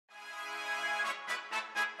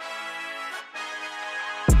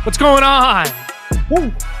What's going on?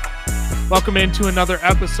 Woo. Welcome into another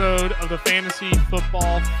episode of the Fantasy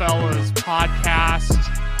Football Fellas podcast.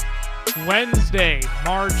 Wednesday,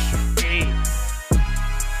 March 8th.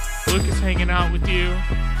 Luke is hanging out with you,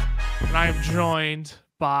 and I am joined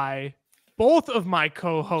by both of my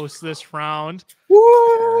co-hosts this round.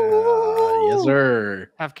 Yes, sir.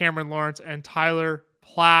 Have Cameron Lawrence and Tyler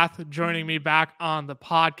Plath joining me back on the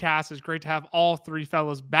podcast. It's great to have all three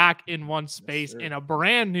fellas back in one space in a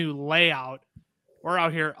brand new layout. We're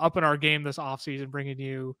out here upping our game this offseason, bringing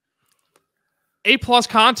you A-plus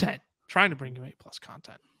content, trying to bring you A-plus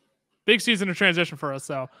content. Big season of transition for us,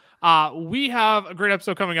 though. We have a great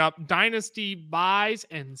episode coming up. Dynasty buys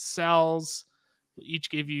and sells. We'll each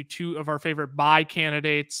give you two of our favorite buy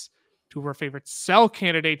candidates, two of our favorite sell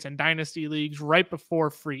candidates in Dynasty leagues right before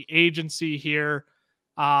free agency here.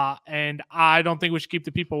 And I don't think we should keep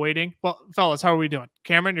the people waiting. Well, fellas, how are we doing?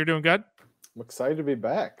 Cameron, you're doing good? I'm excited to be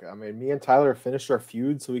back. I mean, me and Tyler finished our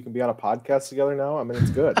feud so we can be on a podcast together now. I mean,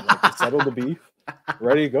 it's good. Like, we settled the beef.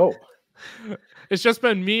 Ready to go. It's just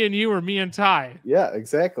been me and you or me and Ty. Yeah,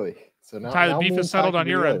 exactly. So now Ty, the beef is settled on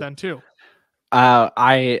your end then too.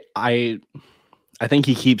 I think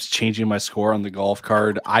he keeps changing my score on the golf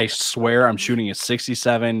card. I swear I'm shooting a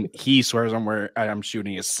 67. He swears I'm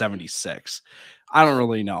shooting a 76. I don't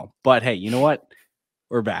really know. But hey, you know what?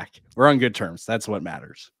 We're back. We're on good terms. That's what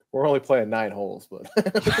matters. We're only playing 9 holes, but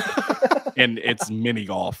and it's mini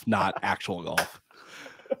golf, not actual golf.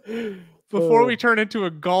 Before we turn into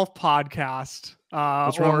a golf podcast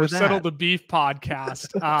or settle the beef podcast,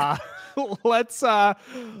 let's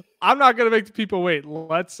I'm not gonna make the people wait.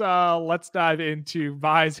 Let's dive into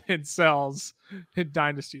buys and sells in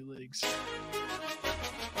Dynasty leagues.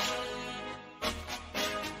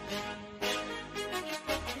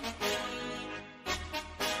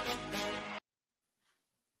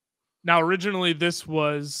 Now, originally, this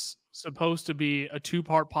was supposed to be a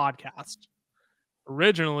 2-part podcast.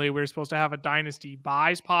 Originally, we were supposed to have a Dynasty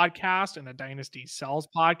Buys podcast and a Dynasty Sells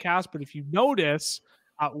podcast. But if you notice,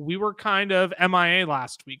 we were kind of MIA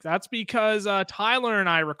last week. That's because Tyler and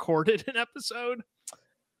I recorded an episode.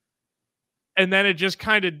 And then it just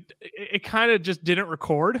kind of just didn't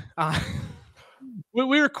record.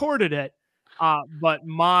 We recorded it, but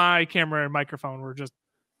my camera and microphone were just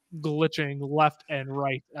glitching left and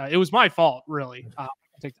right. It was my fault, really. I'll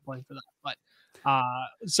take the blame for that. But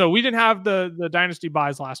so we didn't have the Dynasty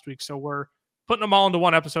buys last week, so we're putting them all into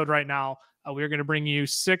one episode right now. We're going to bring you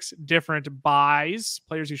 6 different buys,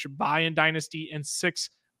 players you should buy in Dynasty, and 6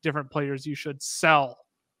 different players you should sell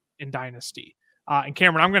in Dynasty. And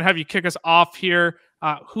Cameron, I'm going to have you kick us off here.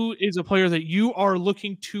 Who is a player that you are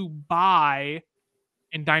looking to buy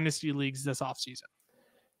in Dynasty leagues this offseason?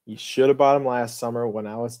 You should have bought him last summer when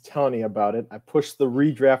I was telling you about it. I pushed the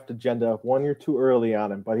redraft agenda 1 year too early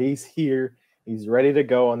on him, but he's here. He's ready to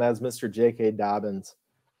go, and that's Mr. J.K. Dobbins.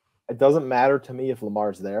 It doesn't matter to me if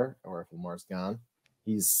Lamar's there or if Lamar's gone.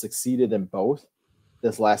 He's succeeded in both.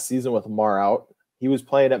 This last season with Lamar out, he was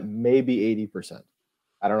playing at maybe 80%.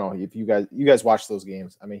 I don't know if you guys watched those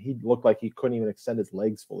games. I mean, he looked like he couldn't even extend his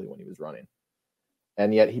legs fully when he was running.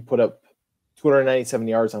 And yet he put up 297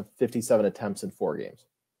 yards on 57 attempts in 4 games.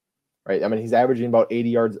 Right? I mean, he's averaging about 80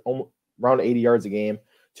 yards, around 80 yards a game,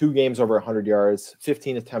 2 games over 100 yards,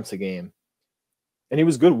 15 attempts a game. And he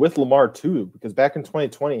was good with Lamar too, because back in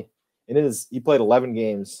 2020, he played 11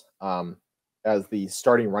 games as the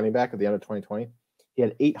starting running back at the end of 2020. He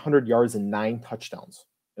had 800 yards and 9 touchdowns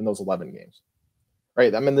in those 11 games.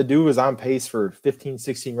 Right? I mean, the dude was on pace for 15,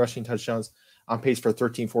 16 rushing touchdowns, on pace for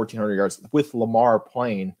 1,400 yards with Lamar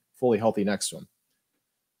playing fully healthy next to him.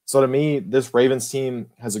 So to me, this Ravens team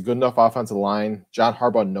has a good enough offensive line. John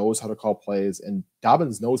Harbaugh knows how to call plays, and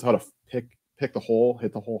Dobbins knows how to pick the hole,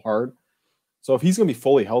 hit the hole hard. So if he's going to be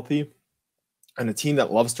fully healthy and a team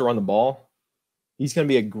that loves to run the ball, he's going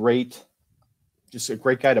to be a great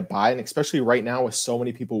guy to buy, and especially right now with so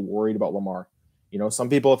many people worried about Lamar. You know, some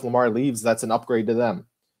people, if Lamar leaves, that's an upgrade to them.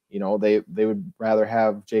 You know, they would rather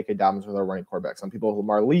have J.K. Dobbins with their running quarterback. Some people, if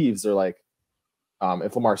Lamar leaves, they're like,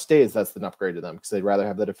 if Lamar stays, that's an upgrade to them because they'd rather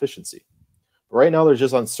have that efficiency. But right now, there's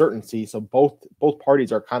just uncertainty, so both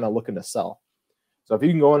parties are kind of looking to sell. So if you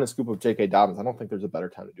can go in and scoop up J.K. Dobbins, I don't think there's a better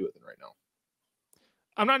time to do it than right now.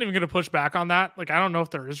 I'm not even going to push back on that. Like, I don't know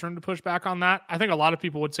if there is room to push back on that. I think a lot of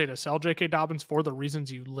people would say to sell J.K. Dobbins for the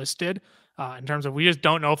reasons you listed, in terms of we just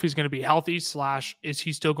don't know if he's going to be healthy / is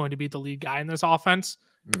he still going to be the lead guy in this offense?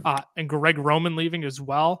 And Greg Roman leaving as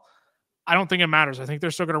well. I don't think it matters. I think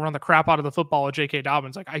they're still going to run the crap out of the football with J.K.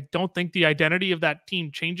 Dobbins. Like, I don't think the identity of that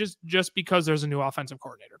team changes just because there's a new offensive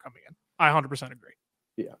coordinator coming in. I 100% agree.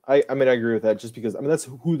 Yeah, I mean, I agree with that just because, I mean, that's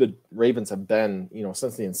who the Ravens have been,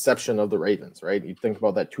 since the inception of the Ravens, right? You think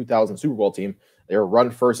about that 2000 Super Bowl team, they were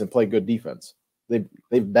run first and play good defense. They've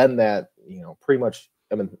been that, pretty much.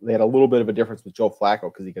 I mean, they had a little bit of a difference with Joe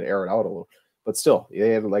Flacco because he could air it out a little, but still, they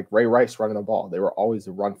had like Ray Rice running the ball. They were always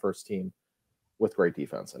a run first team with great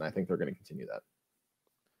defense, and I think they're going to continue that.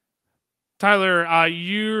 Tyler,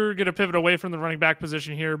 you're going to pivot away from the running back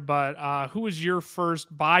position here, but who was your first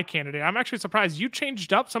buy candidate? I'm actually surprised you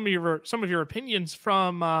changed up some of your opinions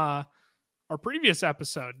from our previous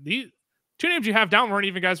episode. The two names you have down weren't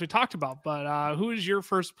even guys we talked about, but who is your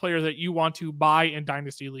first player that you want to buy in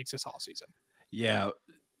Dynasty Leagues this offseason? Yeah,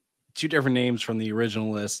 two different names from the original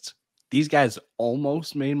list. These guys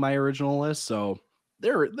almost made my original list, so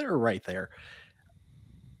they're right there.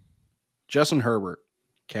 Justin Herbert,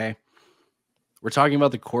 okay? We're talking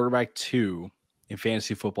about the quarterback 2 in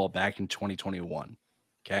fantasy football back in 2021,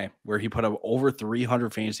 okay, where he put up over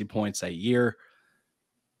 300 fantasy points that year.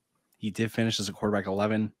 He did finish as a quarterback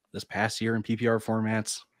 11 this past year in PPR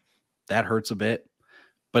formats. That hurts a bit,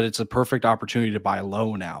 but it's a perfect opportunity to buy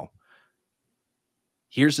low now.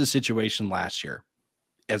 Here's the situation last year,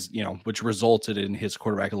 which resulted in his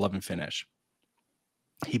quarterback 11 finish.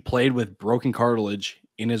 He played with broken cartilage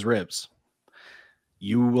in his ribs.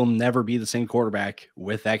 You will never be the same quarterback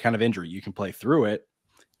with that kind of injury. You can play through it.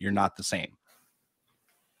 You're not the same.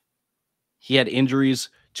 He had injuries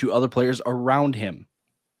to other players around him.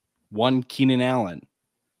 1, Keenan Allen.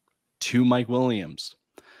 2, Mike Williams.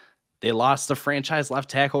 They lost the franchise left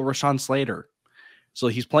tackle, Rashawn Slater. So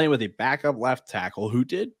he's playing with a backup left tackle who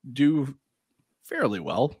did do fairly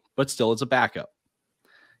well, but still it's a backup.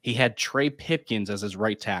 He had Trey Pipkins as his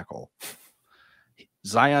right tackle.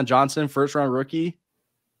 Zion Johnson, first-round rookie.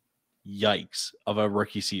 Yikes of a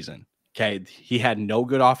rookie season. Okay. He had no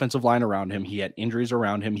good offensive line around him. He had injuries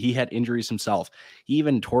around him. He had injuries himself. He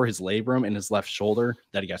even tore his labrum in his left shoulder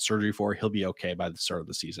that he got surgery for. He'll be okay by the start of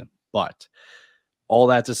the season. But all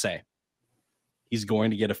that to say, he's going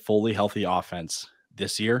to get a fully healthy offense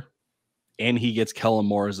this year. And he gets Kellen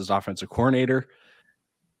Moore as his offensive coordinator,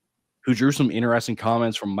 who drew some interesting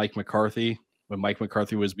comments from Mike McCarthy when Mike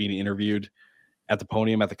McCarthy was being interviewed at the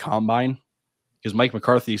podium at the Combine. Because Mike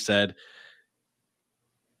McCarthy said,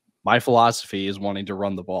 my philosophy is wanting to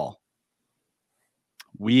run the ball.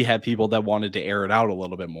 We had people that wanted to air it out a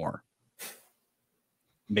little bit more.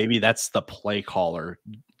 Maybe that's the play caller,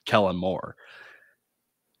 Kellen Moore.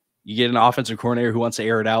 You get an offensive coordinator who wants to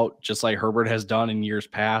air it out, just like Herbert has done in years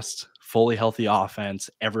past. Fully healthy offense,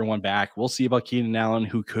 everyone back. We'll see about Keenan Allen,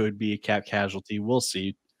 who could be a cap casualty. We'll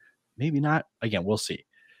see. Maybe not. Again, we'll see.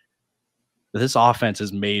 This offense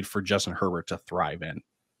is made for Justin Herbert to thrive in.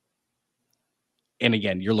 And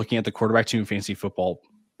again, you're looking at the quarterback 2 in fantasy football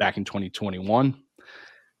back in 2021.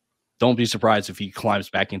 Don't be surprised if he climbs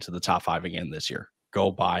back into the top 5 again this year.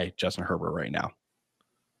 Go buy Justin Herbert right now.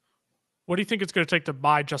 What do you think it's going to take to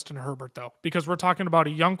buy Justin Herbert, though? Because we're talking about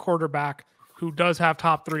a young quarterback who does have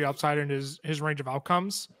top 3 upside in his range of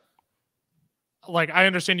outcomes. Like, I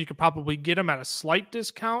understand you could probably get him at a slight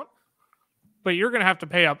discount, but you're going to have to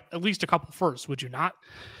pay up at least a couple first, would you not?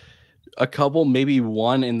 A couple, maybe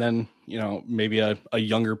one, and then, maybe a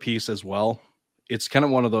younger piece as well. It's kind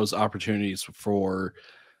of one of those opportunities for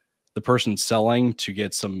the person selling to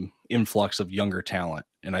get some influx of younger talent.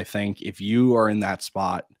 And I think if you are in that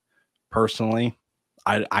spot, personally,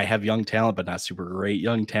 I have young talent, but not super great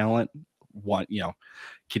young talent.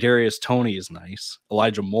 Kadarius Toney is nice.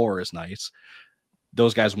 Elijah Moore is nice.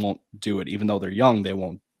 Those guys won't do it. Even though they're young,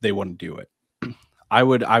 they wouldn't do it. I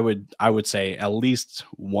would say at least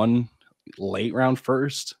one late round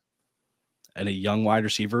first and a young wide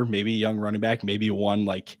receiver, maybe a young running back, maybe one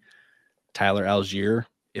like Tyler Allgeier.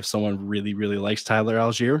 If someone really, really likes Tyler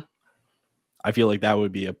Allgeier, I feel like that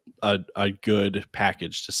would be a good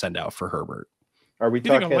package to send out for Herbert. Are we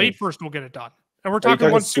talking? You think a late first will get it done? And we're talking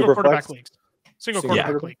one single quarterback leagues. Single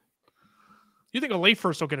quarterback league. You think a late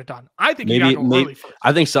first will get it done? I think maybe early first.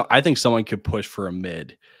 I think so. I think someone could push for a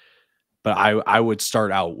mid, but I would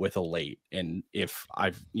start out with a late. And if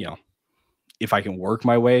I can work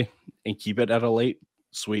my way and keep it at a late,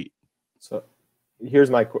 sweet. So here's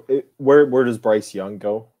my where does Bryce Young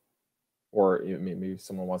go? Or maybe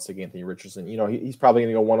someone wants to get Anthony Richardson. He's probably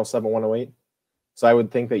going to go 107, 108. So I would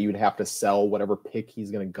think that you'd have to sell whatever pick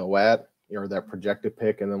he's going to go at, or that projected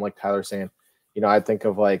pick. And then like Tyler's saying, I'd think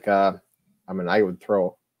of like, I would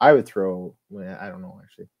throw, I don't know,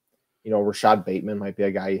 actually. Rashad Bateman might be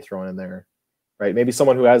a guy you throw in there, right? Maybe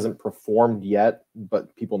someone who hasn't performed yet,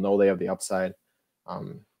 but people know they have the upside.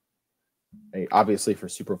 Obviously for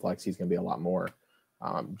Superflex, he's going to be a lot more.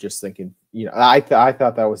 Just thinking, I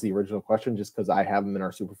thought that was the original question just because I have him in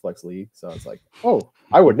our Superflex league. So it's like, oh,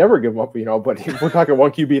 I would never give him up, but if we're talking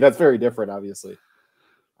one QB, that's very different, obviously.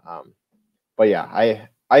 But yeah,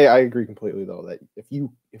 I agree completely though that if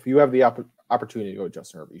you have the opportunity to go with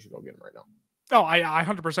Justin Herbert, you should go get him right now. Oh, I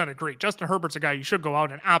 100% agree. Justin Herbert's a guy you should go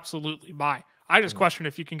out and absolutely buy. I just question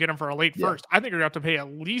if you can get him for a late first. I think you're going to have to pay at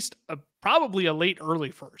least probably a late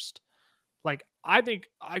early first. Like, I think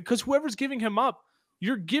because whoever's giving him up,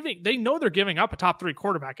 they know they're giving up a top 3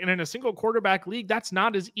 quarterback. And in a single quarterback league, that's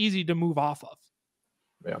not as easy to move off of.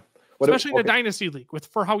 Yeah. Especially in a dynasty league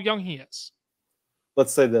for how young he is.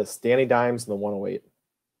 Let's say this, Danny Dimes in the 108.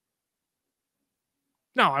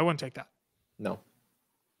 No, I wouldn't take that. No.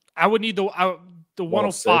 I would need the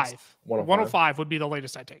 105. 105 would be the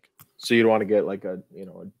latest I take. So you'd want to get like a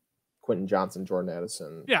Quentin Johnson, Jordan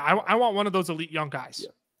Addison. Yeah, I want one of those elite young guys. Yeah,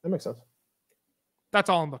 that makes sense. That's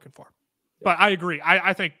all I'm looking for. Yeah. But I agree.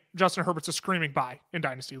 I think Justin Herbert's a screaming buy in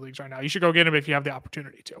dynasty leagues right now. You should go get him if you have the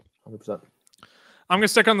opportunity to. 100%. I'm going to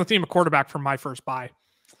stick on the theme of quarterback for my first buy.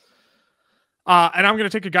 And I'm going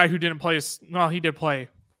to take a guy who didn't play. He did play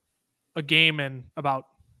a game in about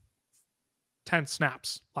 10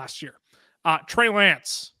 snaps last year. Trey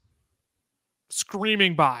Lance,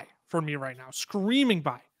 screaming buy for me right now. Screaming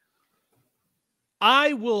buy.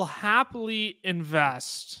 I will happily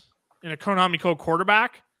invest in a Konami Code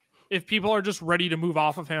quarterback if people are just ready to move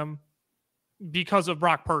off of him because of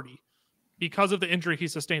Brock Purdy, because of the injury he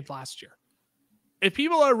sustained last year. If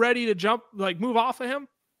people are ready to move off of him,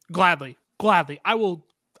 gladly.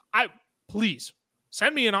 Please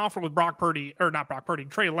send me an offer with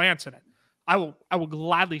Trey Lance in it. I will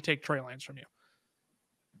gladly take Trey Lance from you.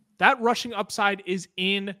 That rushing upside is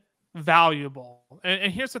invaluable.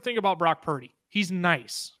 And here's the thing about Brock Purdy. He's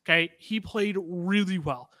nice. Okay. He played really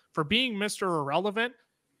well for being Mr. Irrelevant.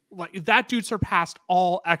 Like, that dude surpassed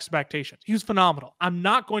all expectations. He was phenomenal. I'm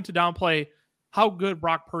not going to downplay how good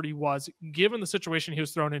Brock Purdy was, given the situation he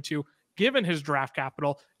was thrown into, given his draft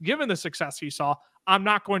capital, given the success he saw. I'm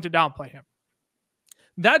not going to downplay him.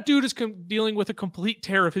 That dude is dealing with a complete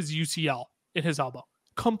tear of his UCL in his elbow.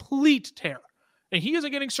 Complete tear. And he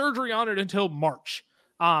isn't getting surgery on it until March.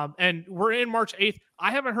 And we're in March 8th.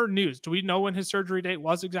 I haven't heard news. Do we know when his surgery date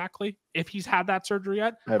was exactly? If he's had that surgery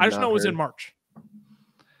yet? I just know it was in March.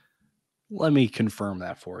 Let me confirm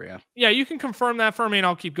that for you. Yeah, you can confirm that for me and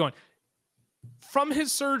I'll keep going. From his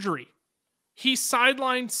surgery, he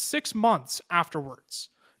sidelined 6 months afterwards.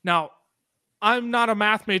 Now, I'm not a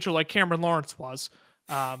math major like Cameron Lawrence was,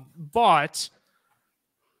 but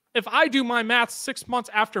if I do my math, 6 months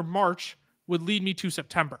after March would lead me to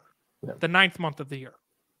September, the 9th month of the year.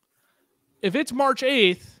 If it's March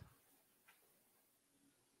 8th,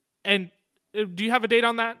 and do you have a date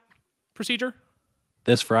on that procedure?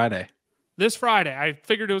 This Friday. I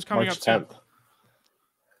figured it was coming March up soon. 10th.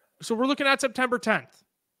 So we're looking at September 10th.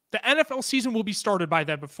 The NFL season will be started by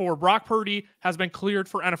then before Brock Purdy has been cleared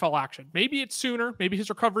for NFL action. Maybe it's sooner. Maybe his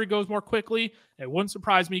recovery goes more quickly. It wouldn't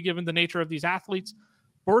surprise me given the nature of these athletes.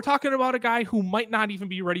 But we're talking about a guy who might not even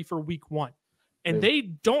be ready for week 1. And they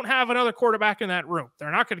don't have another quarterback in that room. They're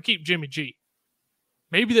not going to keep Jimmy G.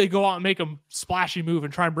 Maybe they go out and make a splashy move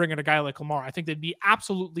and try and bring in a guy like Lamar. I think they'd be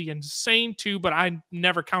absolutely insane too, but I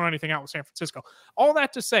never count anything out with San Francisco. All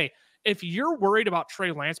that to say, if you're worried about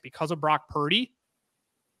Trey Lance because of Brock Purdy,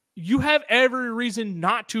 you have every reason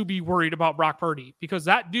not to be worried about Brock Purdy because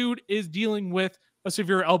that dude is dealing with a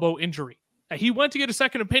severe elbow injury that he went to get a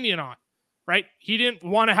second opinion on, right? He didn't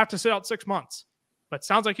want to have to sit out 6 months, but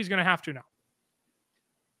sounds like he's going to have to now.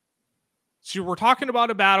 So we're talking about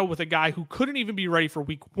a battle with a guy who couldn't even be ready for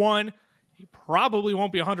week 1. He probably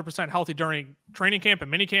won't be 100% healthy during training camp and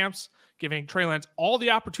mini camps, giving Trey Lance all the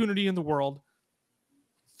opportunity in the world.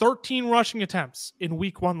 13 rushing attempts in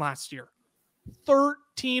week 1 last year.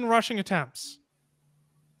 13 rushing attempts.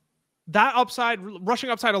 That rushing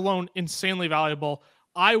upside alone, insanely valuable.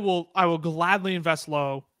 I will gladly invest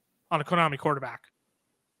low on a Konami quarterback,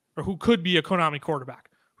 or who could be a Konami quarterback.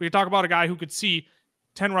 We could talk about a guy who could see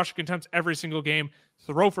 10 rushing attempts every single game,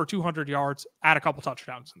 throw for 200 yards, add a couple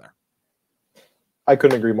touchdowns in there. I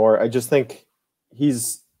couldn't agree more. I just think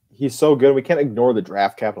he's so good. We can't ignore the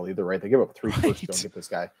draft capital either, right? They give up 3 firsts to go get this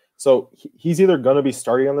guy. So he's either going to be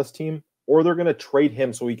starting on this team or they're going to trade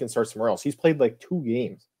him so he can start somewhere else. He's played like 2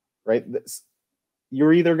 games, right?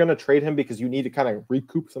 You're either going to trade him because you need to kind of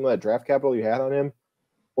recoup some of that draft capital you had on him,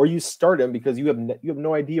 or you start him because you have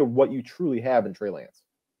no idea what you truly have in Trey Lance.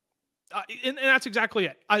 And that's exactly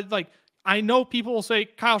it. I know people will say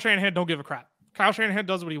Kyle Shanahan don't give a crap. Kyle Shanahan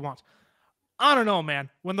does what he wants. I don't know, man.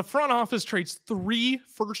 When the front office trades 3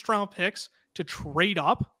 first-round picks to trade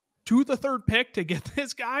up to the third pick to get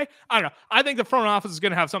this guy. I don't know. I think the front office is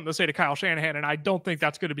going to have something to say to Kyle Shanahan, and I don't think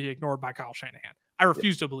that's going to be ignored by Kyle Shanahan. I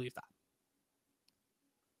refuse to believe that.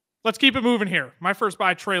 Let's keep it moving here. My first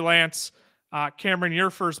buy, Trey Lance. Cameron, your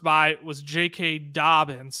first buy was J.K.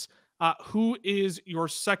 Dobbins. Who is your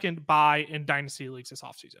second buy in Dynasty Leagues this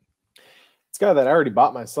offseason? It's a guy that I already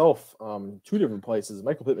bought myself, two different places,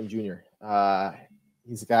 Michael Pittman Jr.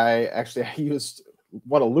 He's a guy, actually, I used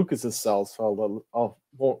one of Lucas's sells, so I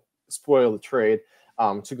won't spoil the trade,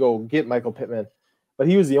 to go get Michael Pittman. But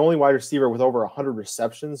he was the only wide receiver with over 100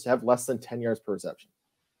 receptions to have less than 10 yards per reception.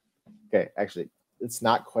 Okay, actually, it's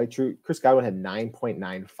not quite true. Chris Godwin had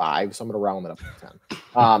 9.95, so I'm going to round it up to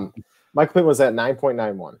 10. Michael Pittman was at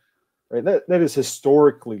 9.91. Right, that is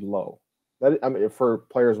historically low. For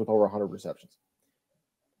players with over 100 receptions.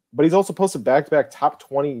 But he's also posted back-to-back top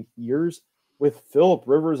 20 years with Phillip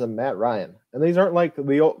Rivers and Matt Ryan. And these aren't like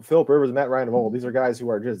the old Phillip Rivers and Matt Ryan of old. These are guys who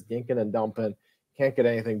are just dinking and dumping, can't get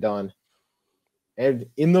anything done. And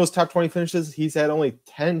in those top 20 finishes, he's had only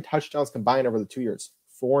 10 touchdowns combined over the 2 years.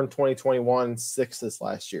 4 in 2021, 6 this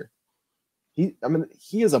last year. He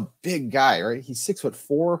is a big guy, right? He's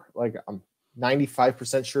 6'4", like I'm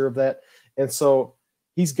 95% sure of that. And so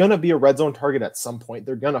he's going to be a red zone target at some point.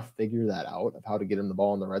 They're going to figure that out of how to get him the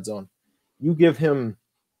ball in the red zone. You give him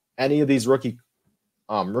any of these rookie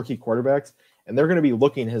quarterbacks, and they're going to be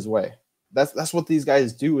looking his way. That's what these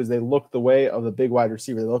guys do, is they look the way of the big wide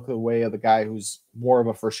receiver. They look the way of the guy who's more of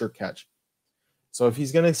a for sure catch. So if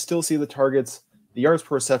he's going to still see the targets, the yards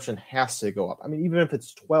per reception has to go up. I mean, even if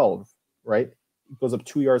it's 12, right? It goes up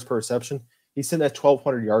 2 yards per reception. He's sitting at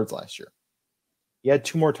 1,200 yards last year. He had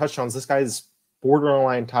 2 more touchdowns. This guy's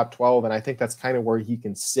borderline top 12, and I think that's kind of where he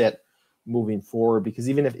can sit moving forward, because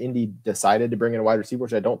even if Indy decided to bring in a wide receiver,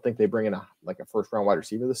 which I don't think they bring in a first-round wide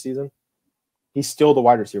receiver this season, he's still the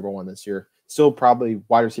wide receiver 1 this year. Still probably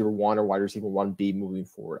wide receiver 1 or wide receiver 1B moving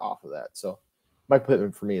forward off of that. So Mike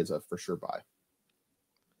Pittman for me is a for sure buy.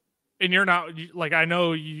 And you're not, like, I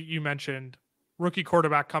know you mentioned rookie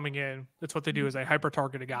quarterback coming in. That's what they do, is they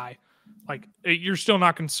hyper-target a guy. Like, you're still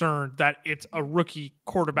not concerned that it's a rookie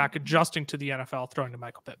quarterback adjusting to the NFL throwing to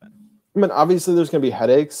Michael Pittman. I mean, obviously there's going to be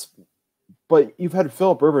headaches, but you've had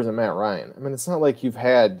Phillip Rivers and Matt Ryan. I mean, it's not like you've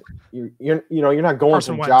had you're not going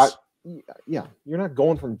Carson from Wentz. you're not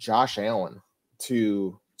going from Josh Allen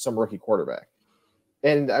to some rookie quarterback.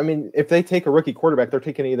 And I mean, if they take a rookie quarterback, they're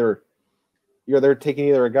taking either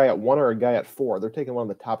a guy at 1 or a guy at 4. They're taking one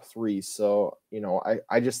of the top 3. So,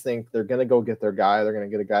 I just think they're going to go get their guy. They're going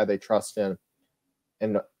to get a guy they trust in.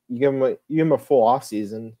 And you give him a full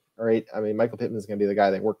offseason, all right? I mean, Michael Pittman is going to be the guy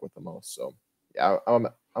they work with the most. So, yeah, I'm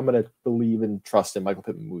going to believe and trust in Michael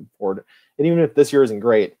Pittman moving forward. And even if this year isn't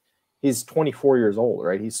great, he's 24 years old,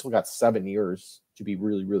 right? He's still got 7 years to be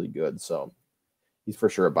really, really good. So he's for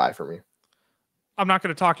sure a buy for me. I'm not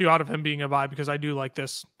going to talk you out of him being a buy, because I do like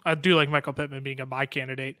this. I do like Michael Pittman being a buy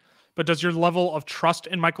candidate. But does your level of trust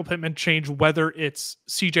in Michael Pittman change whether it's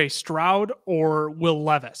CJ Stroud or Will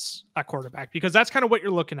Levis at quarterback? Because that's kind of what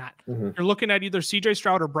you're looking at. Mm-hmm. You're looking at either CJ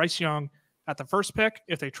Stroud or Bryce Young at the first pick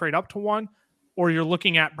if they trade up to 1, or you're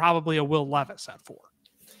looking at probably a Will Levis at 4.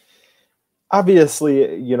 Obviously,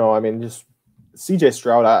 just CJ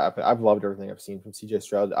Stroud, I've loved everything I've seen from CJ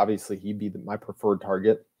Stroud. Obviously, he'd be my preferred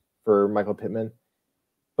target for Michael Pittman.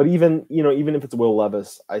 But even if it's Will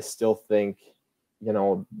Levis, I still think,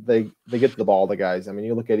 they get the ball, the guys. I mean,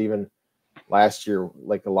 you look at even last year,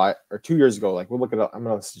 like 2 years ago, like we'll look at, I'm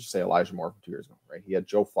going to just say Elijah Moore from 2 years ago, right? He had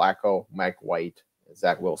Joe Flacco, Mike White, and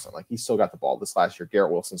Zach Wilson. Like, he still got the ball. This last year,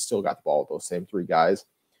 Garrett Wilson still got the ball with those same 3 guys.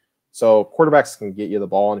 So quarterbacks can get you the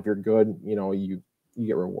ball, and if you're good, you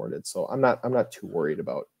get rewarded. So I'm not too worried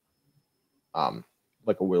about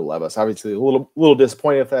like a Will Levis. Obviously, a little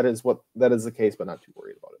disappointed if that is the case, but not too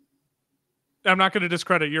worried about it. I'm not going to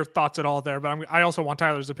discredit your thoughts at all there, but I also want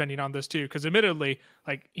Tyler's opinion on this too, because admittedly,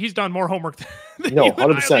 like, he's done more homework than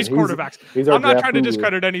 100%. These quarterbacks. I'm not trying to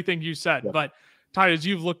discredit anything you said, but Ty, as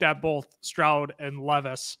you've looked at both Stroud and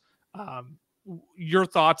Levis, your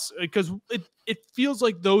thoughts, because it feels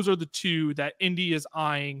like those are the 2 that Indy is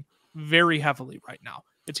eyeing very heavily right now.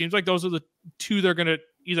 It seems like those are the 2 they're going to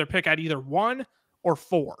either pick at either 1 or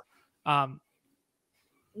 4.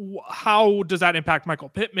 How does that impact Michael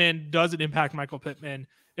Pittman? Does it impact Michael Pittman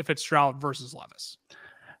if it's Stroud versus Levis?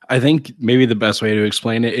 I think maybe the best way to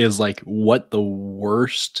explain it is like what the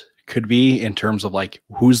worst could be in terms of like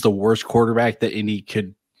who's the worst quarterback that Indy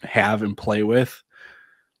could have and play with.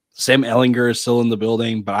 Sam Ehlinger is still in the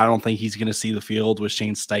building, but I don't think he's going to see the field with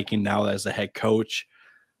Shane Steichen now as the head coach.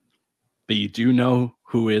 But you do know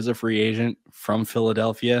who is a free agent from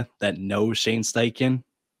Philadelphia that knows Shane Steichen?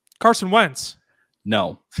 Carson Wentz.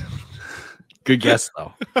 No. Good guess,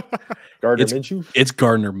 though. Gardner Minshew? It's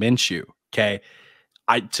Gardner Minshew. Okay.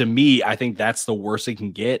 To me, I think that's the worst it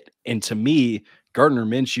can get. And to me, Gardner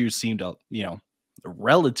Minshew seemed,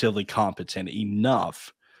 relatively competent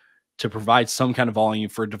enough to provide some kind of volume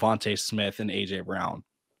for Devontae Smith and AJ Brown.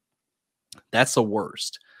 That's the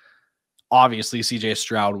worst. Obviously, CJ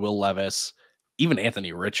Stroud, Will Levis, even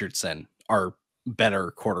Anthony Richardson are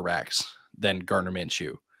better quarterbacks than Gardner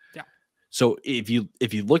Minshew. Yeah. So if you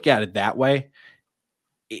look at it that way,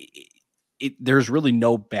 there's really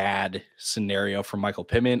no bad scenario for Michael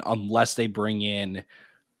Pittman unless they bring in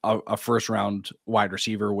a first round wide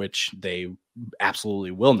receiver, which they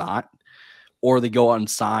absolutely will not, or they go out and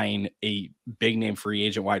sign a big name free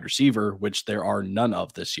agent wide receiver, which there are none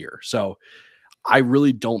of this year. So I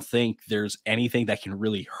really don't think there's anything that can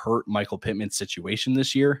really hurt Michael Pittman's situation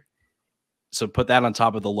this year. So put that on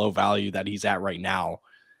top of the low value that he's at right now.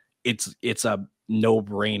 It's a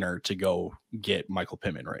no-brainer to go get Michael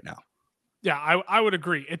Pittman right now. Yeah, I would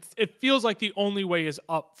agree. It feels like the only way is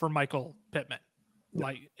up for Michael Pittman. Yeah.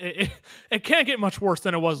 Like it can't get much worse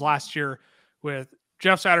than it was last year with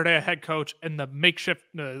Jeff Saturday, a head coach, and the makeshift,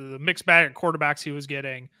 the mixed bag of quarterbacks he was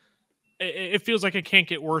getting. It feels like it can't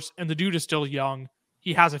get worse, and the dude is still young.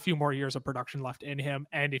 He has a few more years of production left in him,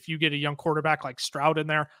 and if you get a young quarterback like Stroud in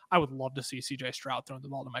there, I would love to see CJ Stroud throwing the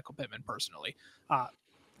ball to Michael Pittman personally.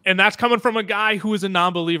 And that's coming from a guy who is a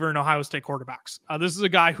non-believer in Ohio State quarterbacks. This is a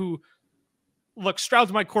guy who, look,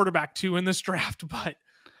 Stroud's my quarterback too in this draft, but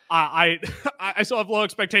I still have low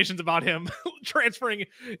expectations about him transferring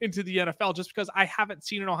into the NFL just because I haven't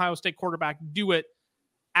seen an Ohio State quarterback do it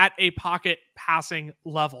at a pocket passing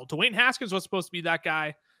level. Dwayne Haskins was supposed to be that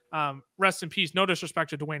guy. Rest in peace. No disrespect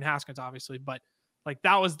to Dwayne Haskins, obviously, but like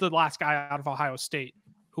that was the last guy out of Ohio State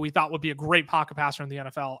who we thought would be a great pocket passer in the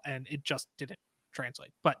NFL, and it just didn't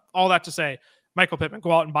translate. But all that to say, Michael Pittman,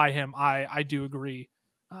 go out and buy him. I do agree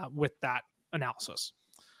with that analysis.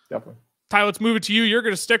 Definitely. Ty, let's move it to you. You're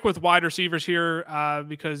going to stick with wide receivers here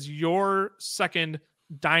because your second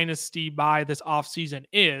dynasty buy this offseason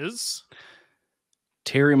is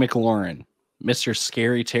Terry McLaurin, Mr.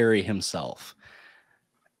 Scary Terry himself.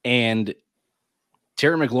 And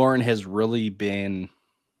Terry McLaurin has really been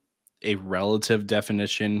a relative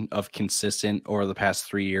definition of consistent over the past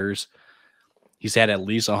 3 years. He's had at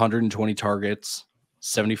least 120 targets,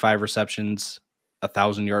 75 receptions,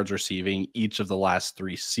 1,000 yards receiving each of the last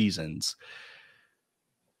 3 seasons.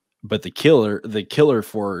 But the killer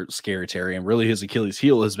for Scary Terry, and really his Achilles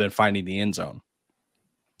heel, has been finding the end zone.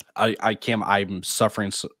 I'm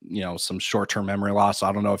suffering, some short-term memory loss.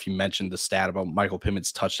 I don't know if you mentioned the stat about Michael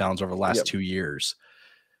Pittman's touchdowns over the last 2 years.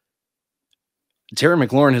 Terry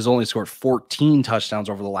McLaurin has only scored 14 touchdowns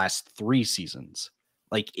over the last 3 seasons.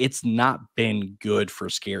 Like, it's not been good for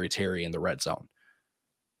Scary Terry in the red zone.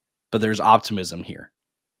 But there's optimism here.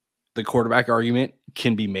 The quarterback argument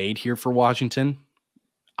can be made here for Washington.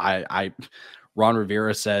 Ron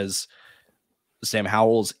Rivera says Sam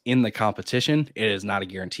Howell's in the competition. It is not a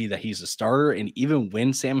guarantee that he's a starter. And even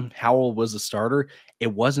when Sam Howell was a starter, it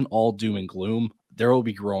wasn't all doom and gloom. There will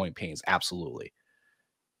be growing pains, absolutely.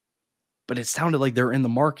 But it sounded like they're in the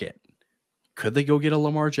market. Could they go get a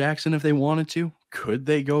Lamar Jackson if they wanted to? Could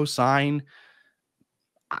they go sign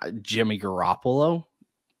Jimmy Garoppolo?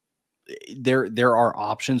 There are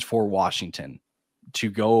options for Washington to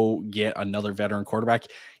go get another veteran quarterback.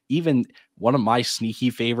 Even one of my sneaky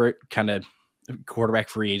favorite kind of quarterback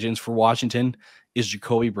free agents for Washington is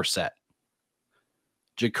Jacoby Brissett.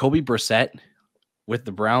 Jacoby Brissett with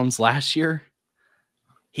the Browns last year,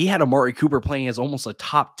 he had Amari Cooper playing as almost a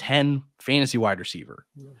top 10 fantasy wide receiver.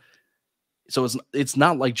 Yeah. So it's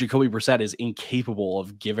not like Jacoby Brissett is incapable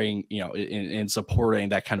of giving, and supporting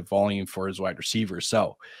that kind of volume for his wide receivers.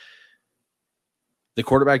 So the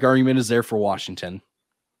quarterback argument is there for Washington.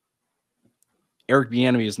 Eric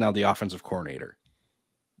Bieniemy is now the offensive coordinator.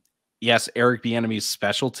 Yes, Eric Bieniemy's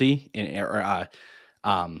specialty in area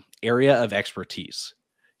of expertise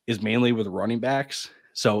is mainly with running backs.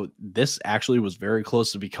 So this actually was very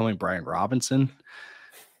close to becoming Brian Robinson.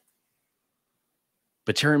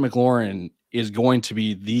 But Terry McLaurin is going to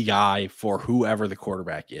be the guy for whoever the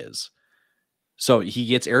quarterback is. So he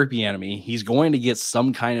gets Eric Bieniemy. He's going to get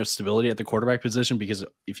some kind of stability at the quarterback position, because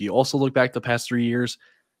if you also look back the past 3 years,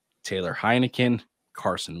 Taylor Heineken,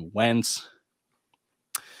 Carson Wentz,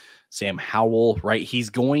 Sam Howell, right? He's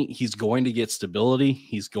going to get stability.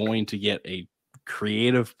 He's going to get a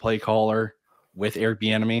creative play caller with Eric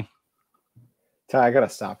Bieniemy. Ty, I gotta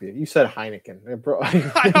stop you. You said Heineken, bro.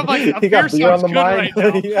 I'm like, you got beer on the mind.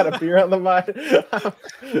 mind. You got a beer on the mind.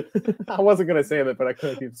 I wasn't gonna say that, but I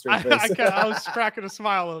couldn't keep straight face. I was cracking a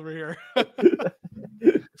smile over here.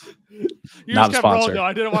 You Not just kept rolling, though.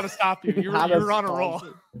 I didn't want to stop you. You were on a roll.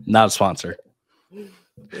 Not a sponsor.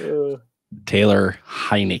 Taylor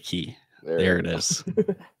Heineke. There it is.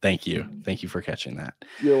 Thank you for catching that.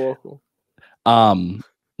 You're welcome.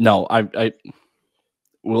 No,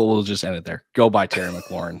 we'll just end it there. Go buy Terry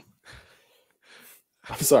McLaurin.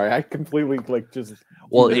 I'm sorry, I completely just.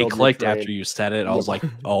 Well, it clicked after you said it. I was like,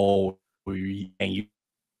 oh, you're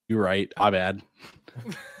right. My bad.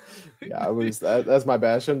 Yeah, that's my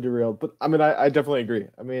bad. I shouldn't derail. But I mean, I definitely agree.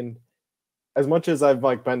 I mean, as much as I've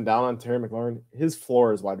been down on Terry McLaurin, his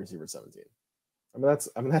floor is wide receiver 17. I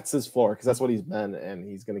mean that's his floor because that's what he's been, and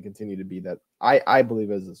he's going to continue to be that. I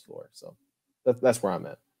believe is his floor. So that's where I'm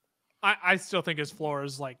at. I still think his floor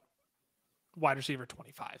is wide receiver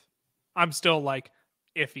 25. I'm still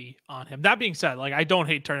iffy on him. That being said, I don't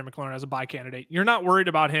hate Terry McLaurin as a buy candidate. You're not worried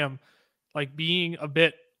about him being a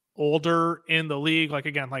bit older in the league.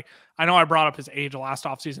 I know I brought up his age last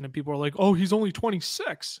offseason and people were like, oh, he's only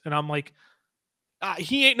 26. And I'm like,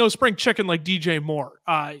 he ain't no spring chicken like DJ Moore.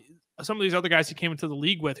 Some of these other guys he came into the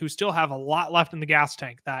league with who still have a lot left in the gas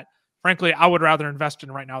tank that frankly, I would rather invest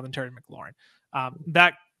in right now than Terry McLaurin.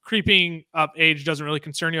 That creeping up age doesn't really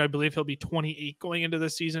concern you. I believe he'll be 28 going into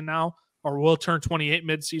this season now, or will turn 28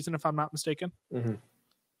 mid-season if I'm not mistaken. Mm-hmm.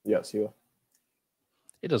 Yes, you will.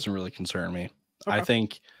 It doesn't really concern me. Okay.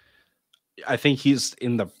 I think he's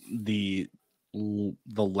in the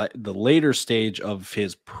later stage of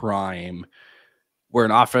his prime where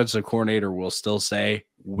an offensive coordinator will still say,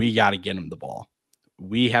 we got to get him the ball.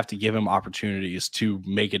 We have to give him opportunities to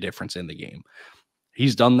make a difference in the game.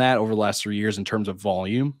 He's done that over the last 3 years in terms of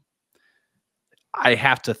volume. I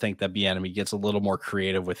have to think that Bieniemy gets a little more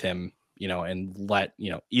creative with him, and let,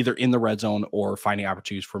 either in the red zone or finding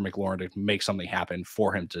opportunities for McLaurin to make something happen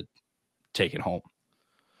for him to take it home.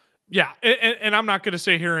 Yeah. And I'm not going to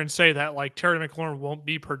sit here and say that Terry McLaurin won't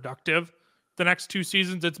be productive the next 2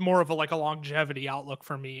 seasons. It's more of a longevity outlook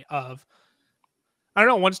for me of, I don't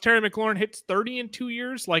know, once Terry McLaurin hits 30 in 2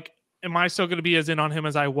 years, am I still going to be as in on him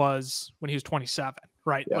as I was when he was 27?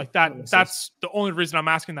 Right. Yeah, that's the only reason I'm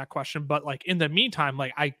asking that question. But in the meantime,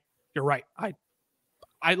 you're right. I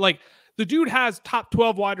the dude has top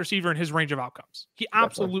 12 wide receiver in his range of outcomes. He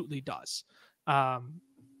absolutely does.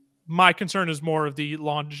 My concern is more of the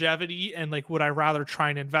longevity and would I rather try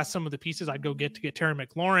and invest some of the pieces I'd go get Terry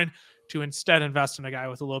McLaurin to instead invest in a guy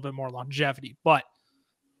with a little bit more longevity. But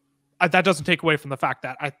that doesn't take away from the fact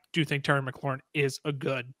that I do think Terry McLaurin is a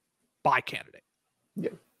good buy candidate. Yeah.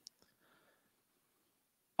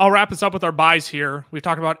 I'll wrap this up with our buys here. We've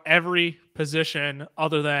talked about every position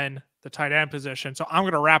other than the tight end position. So I'm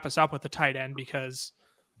going to wrap us up with the tight end because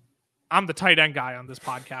I'm the tight end guy on this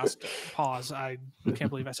podcast. Pause. I can't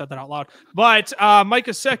believe I said that out loud. But Mike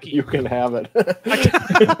Gesicki. You can have it.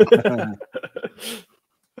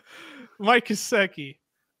 Mike Gesicki.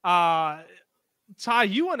 Ty,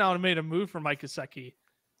 you went out and made a move for Mike Gesicki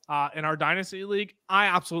in our Dynasty League. I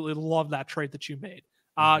absolutely love that trade that you made.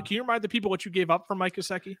 Can you remind the people what you gave up for Mike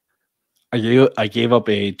Gesicki? I gave up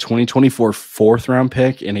a 2024 4th round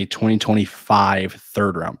pick and a 2025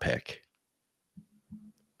 3rd round pick.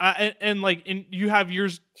 And you have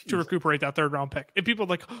years to recuperate that 3rd round pick. If people are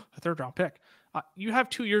like, oh, a 3rd round pick, you have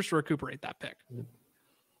 2 years to recuperate that pick.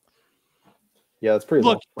 Yeah, that's pretty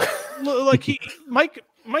low. Mike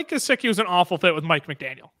Gesicki was an awful fit with Mike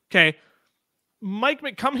McDaniel. Okay.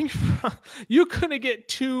 You couldn't get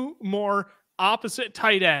 2 more opposite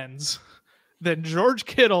tight ends than George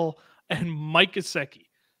Kittle and Mike Gesicki.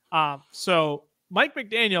 So Mike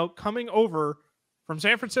McDaniel coming over from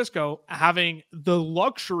San Francisco, having the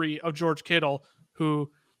luxury of George Kittle,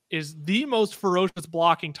 who is the most ferocious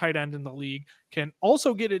blocking tight end in the league, can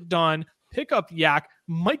also get it done, pick up yak.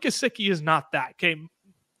 Mike Gesicki is not that. Okay.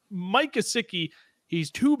 Mike Gesicki,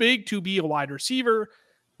 he's too big to be a wide receiver,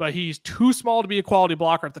 but he's too small to be a quality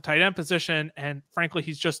blocker at the tight end position. And frankly,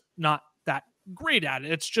 he's just not that great at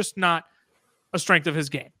it. It's just not a strength of his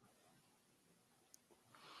game.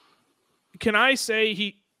 Can I say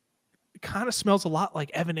he kind of smells a lot like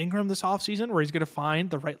Evan Ingram this offseason, where he's going to find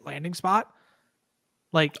the right landing spot?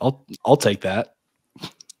 I'll take that.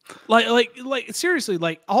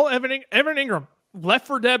 Seriously, all Evan Ingram left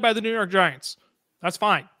for dead by the New York Giants. That's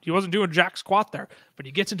fine. He wasn't doing jack squat there, but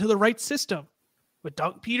he gets into the right system with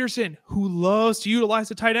Doug Peterson, who loves to utilize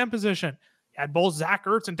the tight end position. He had both Zach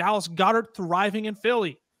Ertz and Dallas Goedert thriving in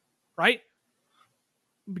Philly, right?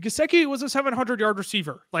 Gesicki was a 700-yard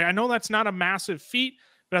receiver. I know that's not a massive feat,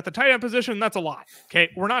 But at the tight end position, that's a lot. Okay.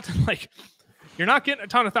 We're not like, you're not getting a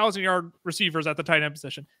ton of 1,000-yard receivers at the tight end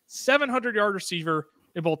position. 700-yard receiver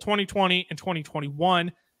in both 2020 and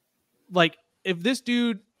 2021. Like, if this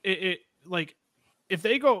dude, like, if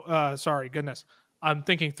they go, sorry, goodness, I'm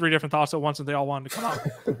thinking 3 different thoughts at once and they all wanted to come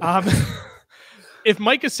out. If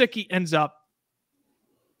Mike Gesicki ends up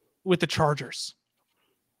with the Chargers,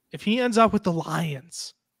 if he ends up with the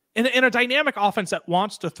Lions, in a dynamic offense that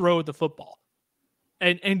wants to throw the football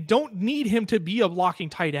and don't need him to be a blocking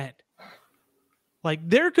tight end, like,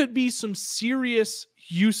 there could be some serious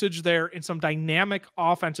usage there in some dynamic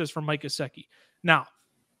offenses from Mike Gesicki. Now,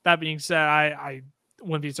 that being said, I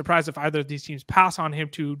wouldn't be surprised if either of these teams pass on him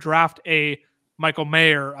to draft a Michael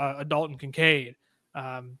Mayer, a Dalton Kincaid,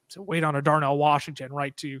 to wait on a Darnell Washington,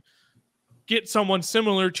 right, to get someone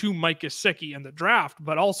similar to Mike Gesicki in the draft.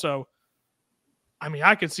 But also, I mean,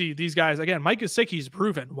 I could see these guys, again, Mike Gesicki's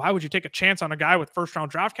proven. Why would you take a chance on a guy with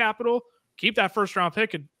first-round draft capital? Keep that first-round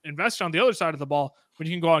pick and invest on the other side of the ball when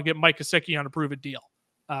you can go out and get Mike Gesicki on a proven deal.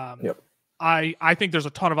 Yep. I think there's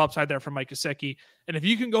a ton of upside there for Mike Gesicki. And if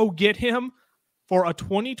you can go get him for a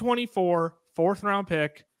 2024 4th-round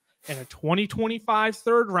pick and a 2025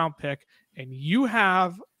 3rd-round pick, and you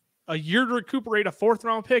have a year to recuperate a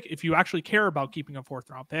 4th-round pick if you actually care about keeping a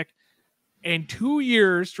 4th-round pick, and 2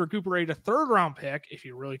 years to recuperate a 3rd-round pick if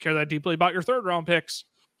you really care that deeply about your 3rd-round picks,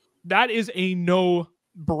 that is a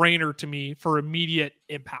no-brainer to me for immediate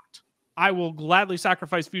impact. I will gladly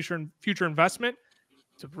sacrifice future investment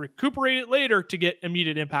to recuperate it later to get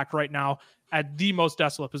immediate impact right now at the most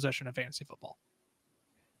desolate position in fantasy football.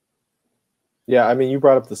 Yeah, I mean, you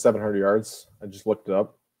brought up the 700 yards. I just looked it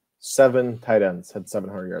up. 7 tight ends had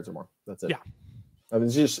 700 yards or more. That's it. Yeah. I mean,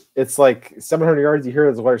 it's like 700 yards. You hear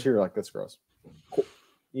it as a wide receiver, like, that's gross. Cool.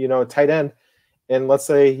 You know, tight end. And let's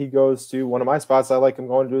say he goes to one of my spots I like him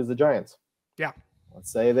going to is the Giants. Yeah.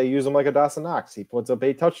 Let's say they use him like a Dawson Knox. He puts up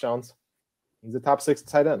 8 touchdowns. He's a top 6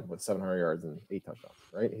 tight end with 700 yards and 8 touchdowns,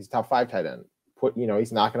 right? He's top 5 tight end.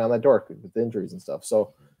 He's knocking on that door with injuries and stuff.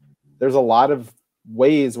 So there's a lot of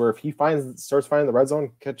ways where if he starts finding the red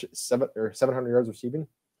zone, catch 700 yards receiving,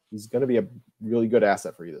 he's going to be a really good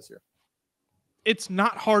asset for you this year. It's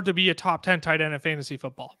not hard to be a top 10 tight end in fantasy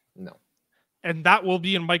football. No. And that will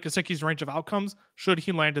be in Mike Gesicki's range of outcomes should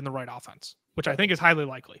he land in the right offense, which I think is highly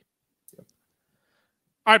likely. Yep.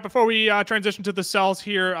 All right, before we transition to the sells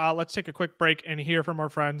here, let's take a quick break and hear from our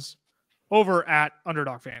friends over at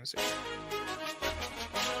Underdog Fantasy.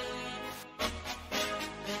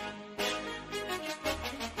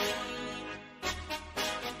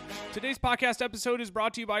 Today's podcast episode is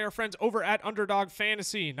brought to you by our friends over at Underdog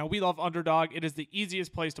Fantasy. Now, we love Underdog. It is the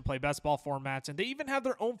easiest place to play best ball formats, and they even have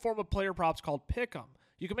their own form of player props called Pick'em.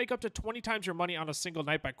 You can make up to 20 times your money on a single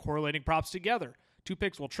night by correlating props together. 2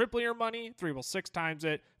 picks will triple your money, 3 will 6 times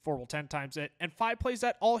it, 4 will 10 times it, and 5 plays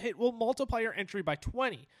that all hit will multiply your entry by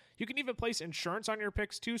 20. You can even place insurance on your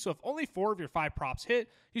picks too, so if only 4 of your 5 props hit,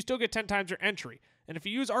 you still get 10 times your entry. And if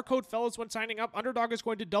you use our code FELLAS when signing up, Underdog is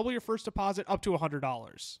going to double your first deposit up to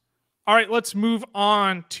 $100. All right, let's move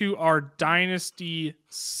on to our dynasty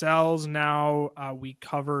sells now. We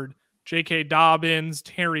covered J.K. Dobbins,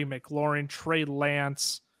 Terry McLaurin, Trey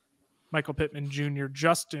Lance, Michael Pittman Jr.,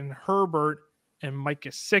 Justin Herbert, and Mike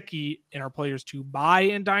Gesicki in our players to buy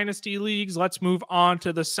in dynasty leagues. Let's move on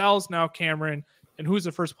to the sells now, Cameron. And who's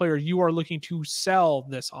the first player you are looking to sell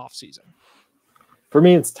this offseason? For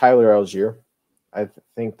me, it's Tyler Allgeier. I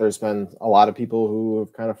think there's been a lot of people who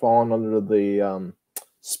have kind of fallen under the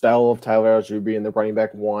spell of Tyler Allgeier being the running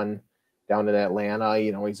back 1 down in Atlanta.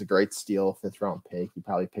 You know, he's a great steal, 5th-round pick. You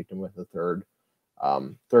probably picked him with the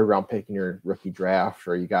 3rd-round pick in your rookie draft,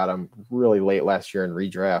 or you got him really late last year in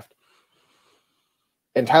redraft.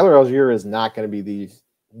 And Tyler Allgeier is not going to be the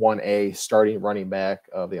 1A starting running back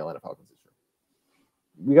of the Atlanta Falcons this year.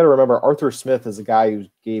 We got to remember Arthur Smith is a guy who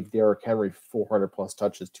gave Derrick Henry 400-plus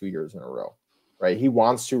touches 2 years in a row, right? He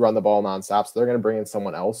wants to run the ball nonstop, so they're going to bring in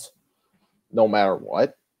someone else no matter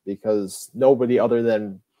what, because nobody other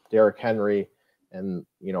than Derrick Henry and,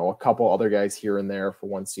 you know, a couple other guys here and there for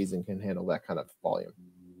one season can handle that kind of volume.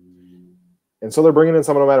 And so they're bringing in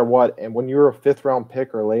someone no matter what. And when you're a 5th-round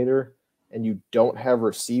pick or later and you don't have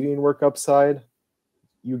receiving work upside,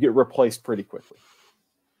 you get replaced pretty quickly.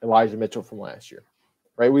 Elijah Mitchell from last year,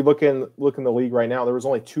 right? We look in the league right now. There was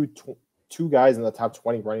only two guys in the top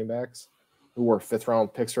 20 running backs who were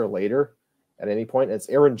 5th-round picks or later at any point. It's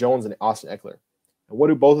Aaron Jones and Austin Eckler. And what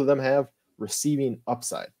do both of them have? Receiving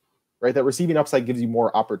upside, right? That receiving upside gives you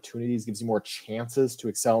more opportunities, gives you more chances to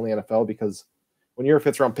excel in the NFL, because when you're a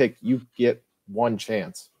 5th-round pick, you get one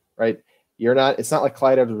chance, right? It's not like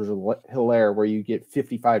Clyde Edwards-Helaire where you get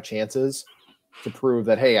 55 chances to prove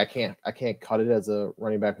that, hey, I can't cut it as a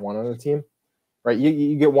running back one on the team, right?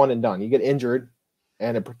 You get one and done. You get injured,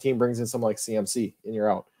 and a team brings in someone like CMC, and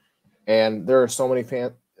you're out. And there are so many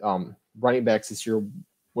running backs this year.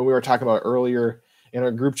 When we were talking about earlier in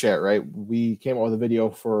our group chat, right, we came up with a video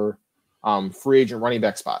for free agent running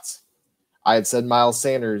back spots. I had said Miles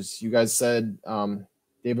Sanders. You guys said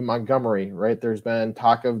David Montgomery, right? There's been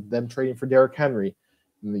talk of them trading for Derrick Henry.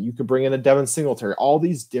 You could bring in a Devin Singletary. All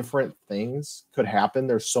these different things could happen.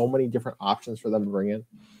 There's so many different options for them to bring in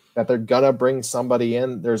that they're going to bring somebody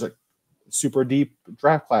in. There's a super deep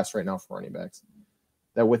draft class right now for running backs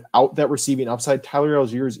that without that receiving upside, Tyler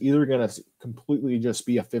Allgeier is either going to completely just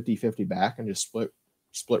be a 50-50 back and just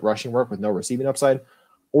split rushing work with no receiving upside,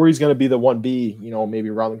 or he's going to be the 1B, maybe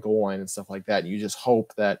around the goal line and stuff like that. And you just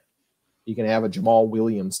hope that you can have a Jamal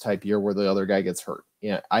Williams type year where the other guy gets hurt.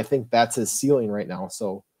 Yeah, I think that's his ceiling right now.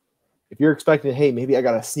 So if you're expecting, hey, maybe I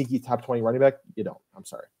got a sneaky top 20 running back, you don't. I'm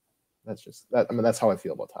sorry. That's just that. I mean, that's how I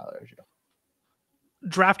feel about Tyler Allgeier.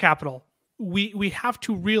 Draft capital. We have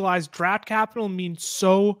to realize draft capital means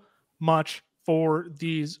so much for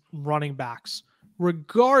these running backs,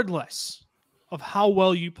 regardless of how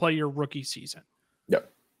well you play your rookie season.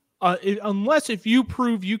 Yep. Unless if you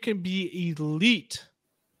prove you can be elite,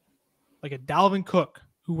 like a Dalvin Cook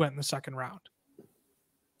who went in the second round.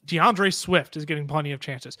 DeAndre Swift is getting plenty of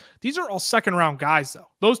chances. These are all second round guys, though.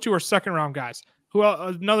 Those two are second round guys.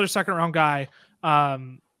 Another second round guy?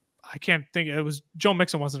 I can't think. It was Joe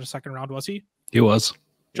Mixon. Wasn't a second round, was he? He was.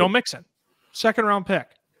 Joe Mixon, second round pick,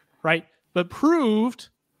 right? But proved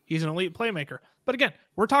he's an elite playmaker. But again,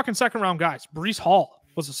 we're talking second round guys. Breece Hall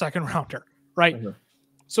was a second rounder, right? Mm-hmm.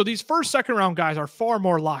 So these first second round guys are far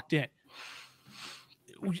more locked in.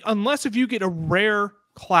 Unless if you get a rare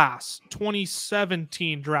class,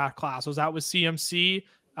 2017 draft class, was that with CMC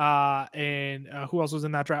and who else was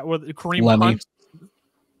in that draft? Kareem Lenny. Hunt.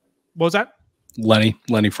 What was that? Lenny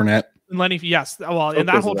Fournette. Lenny, yes. Well, in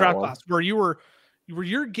that whole draft class where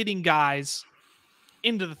you're getting guys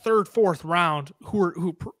into the third, fourth round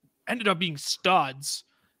who ended up being studs.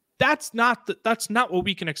 That's not what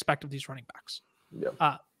we can expect of these running backs.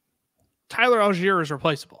 Yeah. Tyler Allgeier is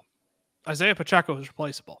replaceable. Isaiah Pacheco is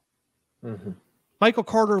replaceable. Mm-hmm. Michael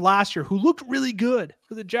Carter last year, who looked really good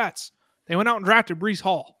for the Jets, they went out and drafted Breece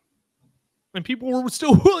Hall. And people were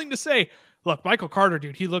still willing to say, look, Michael Carter,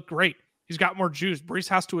 dude, he looked great. He's got more juice. Breece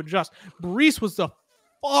has to adjust. Breece was the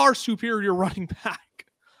far superior running back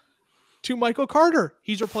to Michael Carter.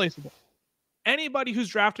 He's replaceable. Anybody who's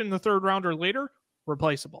drafted in the third round or later,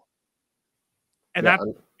 replaceable. And that's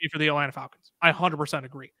for the Atlanta Falcons. I 100%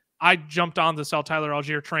 agree. I jumped on the sell Tyler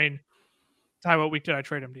Allgeier train. Ty, what week did I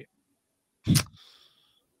trade him to you?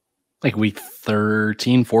 Like week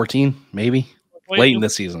 13, 14, maybe. Late in the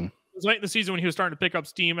season. It was late in the season when he was starting to pick up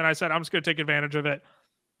steam, and I said, I'm just going to take advantage of it.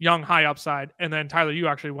 Young, high upside. And then, Tyler, you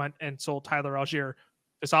actually went and sold Tyler Allgeier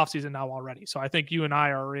this offseason now already. So I think you and I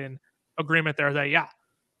are in agreement there that, yeah,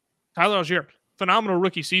 Tyler Allgeier, phenomenal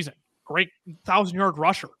rookie season. Great 1,000-yard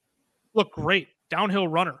rusher. Look great. Downhill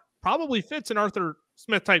runner. Probably fits an Arthur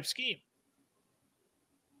Smith-type scheme.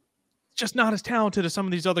 Just not as talented as some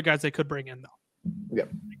of these other guys they could bring in, though. Yeah.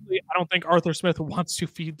 I don't think Arthur Smith wants to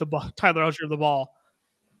feed Tyler Allgeier the ball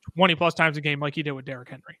 20-plus times a game like he did with Derrick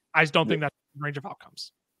Henry. I just don't think that's the range of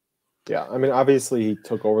outcomes. Yeah, I mean, obviously he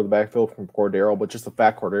took over the backfield from Cordero, but just the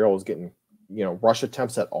fact Cordero was getting, rush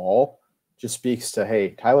attempts at all just speaks to, hey,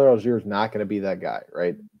 Tyler Allgeier is not going to be that guy,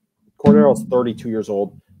 right? Cordero's 32 years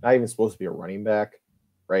old, not even supposed to be a running back,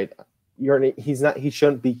 right? He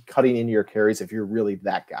shouldn't be cutting into your carries if you're really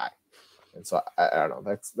that guy. And so I don't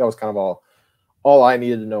know. That was kind of all I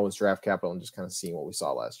needed to know was draft capital and just kind of seeing what we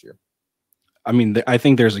saw last year. I mean, I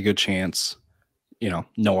think there's a good chance,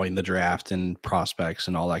 knowing the draft and prospects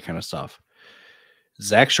and all that kind of stuff.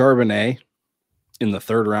 Zach Charbonnet in the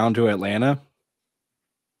third round to Atlanta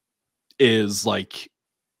is like,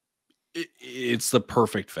 it's the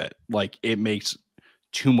perfect fit. Like, it makes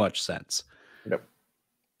too much sense. Yep.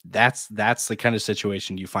 That's the kind of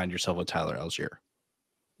situation you find yourself with Tyler Allgeier.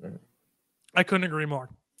 Mm-hmm. I couldn't agree more.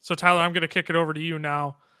 So, Tyler, I'm going to kick it over to you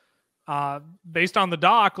now. Based on the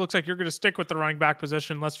doc, looks like you're going to stick with the running back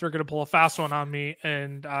position unless you're going to pull a fast one on me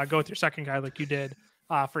and go with your second guy like you did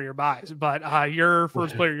for your buys. But your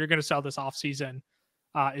first player you're going to sell this offseason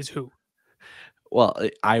is who? Well,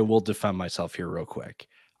 I will defend myself here real quick.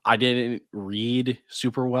 I didn't read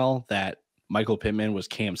super well that Michael Pittman was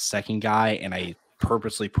Cam's second guy, and I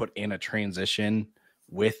purposely put in a transition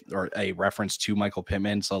with or a reference to Michael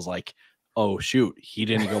Pittman. So I was like, oh shoot, he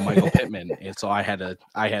didn't go Michael Pittman. And so I had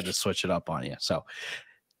to switch it up on you. So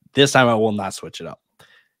this time I will not switch it up.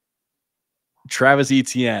 Travis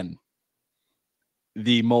Etienne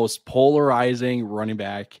the most polarizing running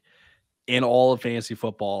back in all of fantasy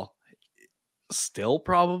football. Still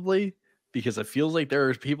probably, because it feels like there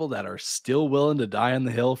are people that are still willing to die on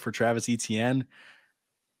the hill for Travis Etienne.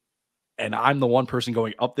 And I'm the one person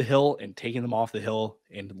going up the hill and taking them off the hill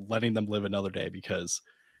and letting them live another day, because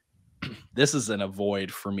this is an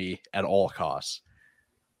avoid for me at all costs.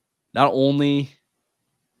 Not only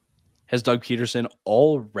has Doug Peterson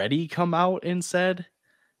already come out and said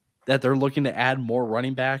that they're looking to add more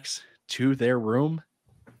running backs to their room,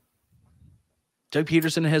 Doug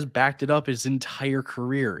Peterson has backed it up his entire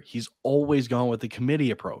career. He's always gone with the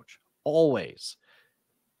committee approach. Always.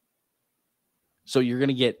 So you're going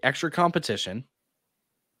to get extra competition.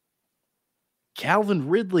 Calvin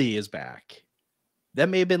Ridley is back. That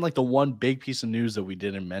may have been like the one big piece of news that we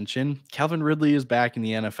didn't mention. Calvin Ridley is back in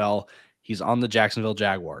the NFL. He's on the Jacksonville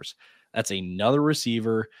Jaguars. That's another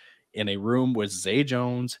receiver in a room with Zay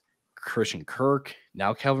Jones, Christian Kirk,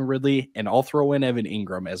 now Calvin Ridley, and I'll throw in Evan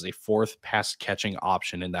Ingram as a fourth pass catching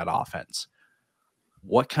option in that offense.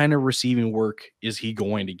 What kind of receiving work is he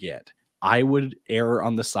going to get? I would err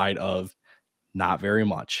on the side of not very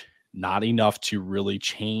much, not enough to really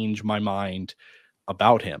change my mind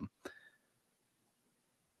about him.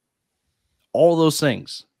 All those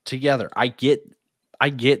things together. I get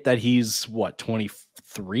that he's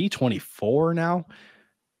 23, 24 now.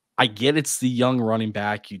 I get it's the young running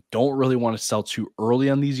back. You don't really want to sell too early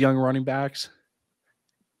on these young running backs.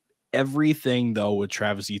 Everything, though, with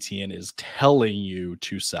Travis Etienne is telling you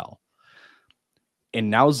to sell. And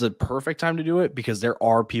now's the perfect time to do it, because there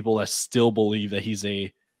are people that still believe that he's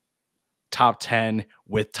a top 10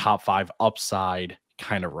 with top 5 upside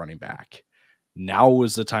kind of running back. Now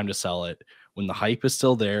is the time to sell it. When the hype is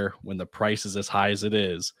still there, when the price is as high as it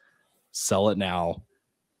is, sell it now.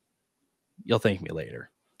 You'll thank me later.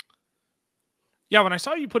 Yeah, when I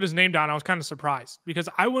saw you put his name down, I was kind of surprised, because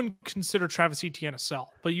I wouldn't consider Travis Etienne a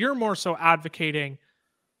sell. But you're more so advocating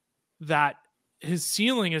that his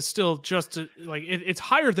ceiling is still just it's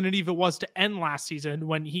higher than it even was to end last season,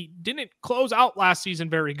 when he didn't close out last season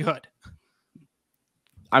very good.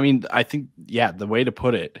 I mean, I think, the way to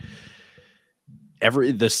put it,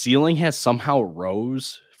 the ceiling has somehow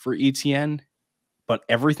rose for Etienne, but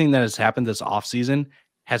everything that has happened this offseason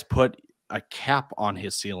has put a cap on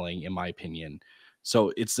his ceiling, in my opinion.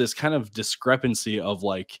 So it's this kind of discrepancy of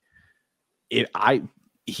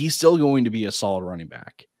he's still going to be a solid running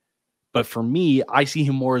back. But for me, I see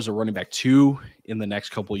him more as a running back 2 in the next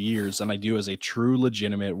couple of years than I do as a true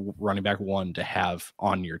legitimate running back 1 to have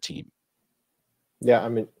on your team. Yeah, I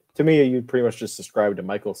mean, to me, you pretty much just described a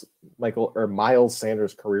Miles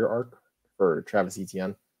Sanders career arc for Travis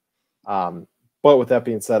Etienne. But with that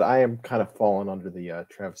being said, I am kind of falling under the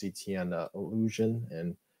Travis Etienne illusion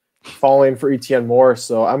and falling for Etienne more.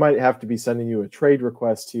 So I might have to be sending you a trade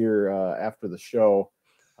request here after the show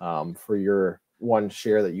for your one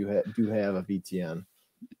share that you do have of Etienne.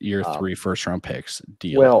 Your 3 first-round picks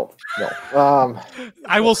deal. Well, no.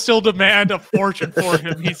 I will still demand a fortune for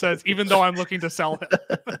him, he says, even though I'm looking to sell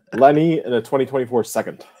him. Lenny and a 2024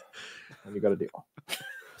 second. And you got a deal.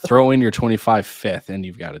 Throw in your 25 fifth and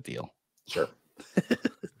you've got a deal. Sure.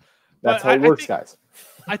 That's how it works, guys.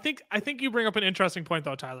 I think you bring up an interesting point,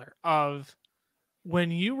 though, Tyler, of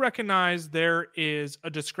when you recognize there is a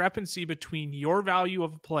discrepancy between your value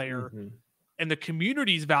of a player and the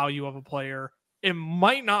community's value of a player, it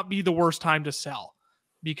might not be the worst time to sell,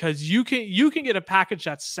 because you can get a package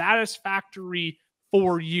that's satisfactory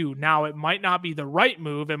for you. Now, it might not be the right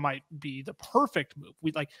move. It might be the perfect move.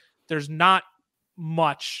 There's not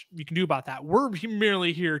much you can do about that. We're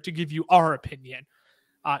merely here to give you our opinion.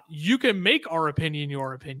 You can make our opinion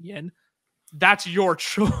your opinion. That's your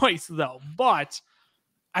choice, though. But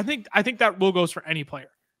I think that rule goes for any player.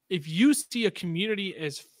 If you see a community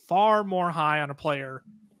is far more high on a player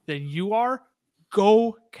than you are,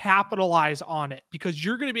 go capitalize on it, because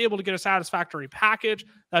you're going to be able to get a satisfactory package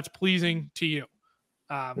that's pleasing to you.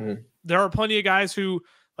 There are plenty of guys who,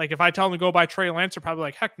 if I tell them to go buy Trey Lance, they're probably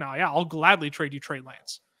like, heck no, yeah, I'll gladly trade you Trey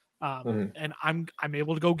Lance. And I'm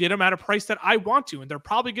able to go get them at a price that I want to, and they're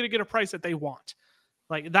probably going to get a price that they want.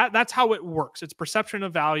 That's how it works. It's perception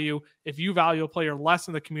of value. If you value a player less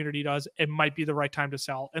than the community does, it might be the right time to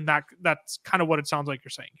sell. And that's kind of what it sounds like you're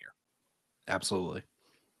saying here. Absolutely.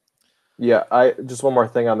 Yeah, I just one more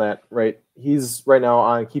thing on that, right? He's right now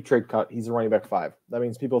on keep trade cut. He's a running back 5. That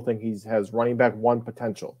means people think he has running back 1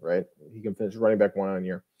 potential, right? He can finish running back 1 on a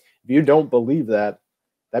year. If you don't believe that,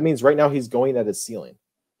 that means right now he's going at his ceiling.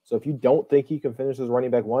 So if you don't think he can finish as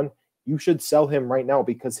running back 1, you should sell him right now,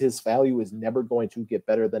 because his value is never going to get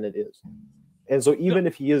better than it is. And so even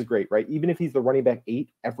if he is great, right? Even if he's the running back 8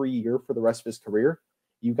 every year for the rest of his career,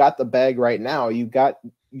 you got the bag right now. You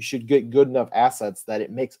should get good enough assets that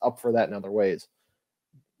it makes up for that in other ways.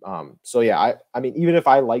 So yeah, I mean, even if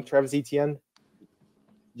I like Travis Etienne,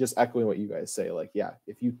 just echoing what you guys say, like, yeah,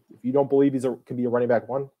 if you don't believe can be a running back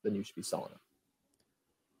 1, then you should be selling him.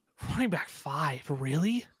 Running back 5,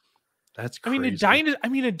 really? That's crazy. I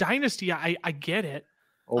mean, in Dynasty, I get it.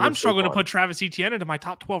 I'm struggling to put Travis Etienne into my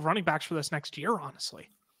top 12 running backs for this next year, honestly.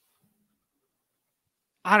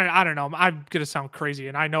 I don't know. I'm going to sound crazy,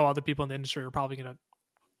 and I know other people in the industry are probably going to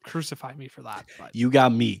crucify me for that. But you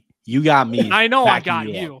got me. You got me. I know I got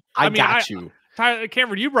you. I got you.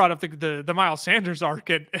 Cameron, you brought up the Miles Sanders arc,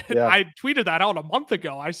 and I tweeted that out a month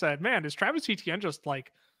ago. I said, man, is Travis Etienne just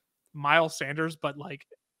like Miles Sanders, but like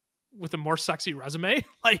with a more sexy resume?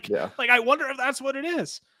 Like I wonder if that's what it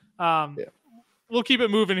is. We'll keep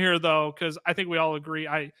it moving here, though, because I think we all agree.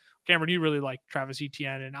 Cameron, you really like Travis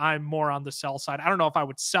Etienne, and I'm more on the sell side. I don't know if I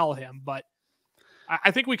would sell him, but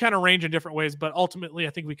I think we kind of range in different ways. But ultimately, I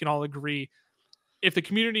think we can all agree if the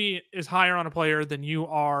community is higher on a player than you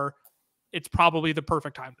are, it's probably the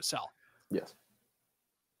perfect time to sell. Yes.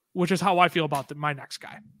 Which is how I feel about my next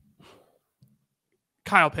guy.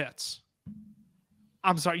 Kyle Pitts.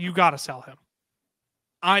 I'm sorry, you got to sell him.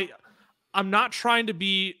 I'm not trying to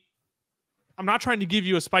give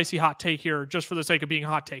you a spicy hot take here just for the sake of being a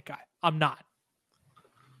hot take guy. I'm not.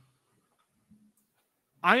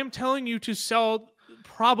 I am telling you to sell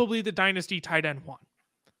probably the Dynasty tight end 1.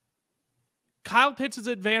 Kyle Pitts'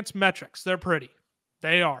 advanced metrics, they're pretty.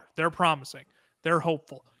 They are. They're promising. They're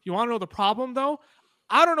hopeful. You want to know the problem, though?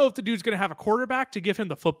 I don't know if the dude's going to have a quarterback to give him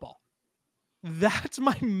the football. That's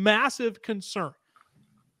my massive concern.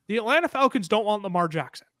 The Atlanta Falcons don't want Lamar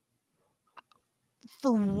Jackson.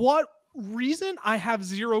 For what reason? I have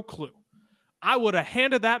zero clue. I would have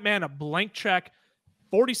handed that man a blank check.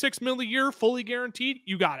 $46 million a year, fully guaranteed.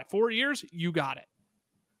 You got it. 4 years, you got it.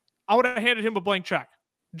 I would have handed him a blank check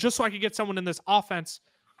just so I could get someone in this offense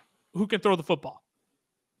who can throw the football.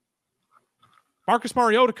 Marcus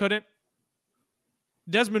Mariota couldn't.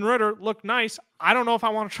 Desmond Ridder looked nice. I don't know if I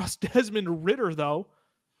want to trust Desmond Ridder, though.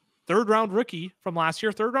 3rd round rookie from last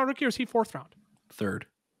year. 3rd round rookie, or is he 4th round? 3rd.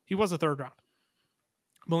 He was a 3rd round.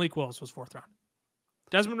 Malik Willis was 4th round.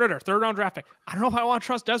 Desmond Ridder, 3rd round draft pick. I don't know if I want to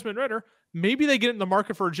trust Desmond Ridder. Maybe they get in the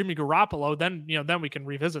market for Jimmy Garoppolo. Then we can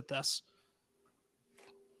revisit this.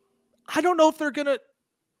 I don't know if they're going to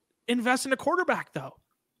invest in a quarterback, though.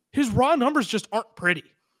 His raw numbers just aren't pretty.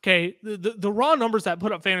 Okay, the raw numbers that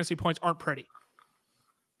put up fantasy points aren't pretty.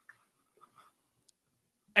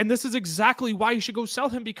 And this is exactly why you should go sell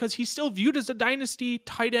him, because he's still viewed as a dynasty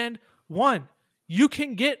tight end 1. You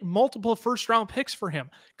can get multiple 1st-round picks for him.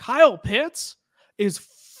 Kyle Pitts is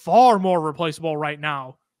far more replaceable right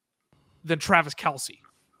now than Travis Kelce.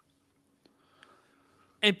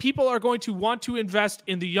 And people are going to want to invest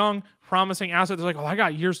in the young, promising asset. They're like, oh, I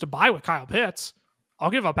got years to buy with Kyle Pitts. I'll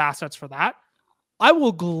give up assets for that. I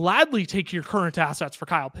will gladly take your current assets for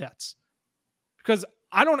Kyle Pitts. Because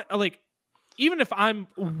I don't, like, even if I'm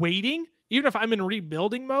waiting, even if I'm in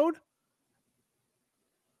rebuilding mode,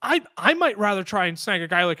 I might rather try and snag a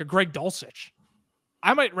guy like a Greg Dulcich.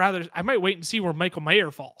 I might wait and see where Michael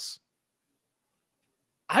Mayer falls.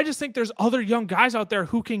 I just think there's other young guys out there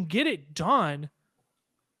who can get it done,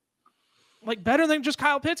 like, better than just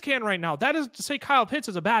Kyle Pitts can right now. That is to say Kyle Pitts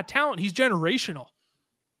is a bad talent. He's generational.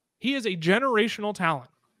 He is a generational talent.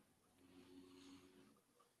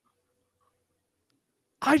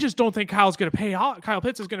 I just don't think Kyle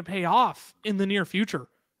Pitts is going to pay off in the near future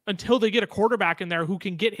until they get a quarterback in there who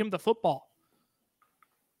can get him the football.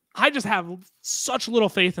 I just have such little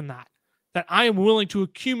faith in that I am willing to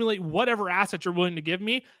accumulate whatever assets you're willing to give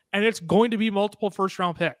me, and it's going to be multiple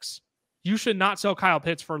 1st-round picks. You should not sell Kyle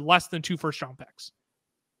Pitts for less than 2 1st-round picks.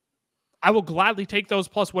 I will gladly take those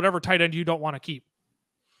plus whatever tight end you don't want to keep.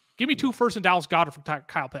 Give me 2 firsts and Dallas Goedert from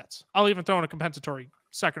Kyle Pitts. I'll even throw in a compensatory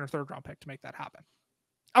 2nd or 3rd-round pick to make that happen.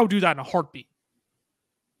 I would do that in a heartbeat.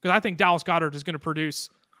 Because I think Dallas Goedert is going to produce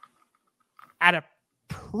at a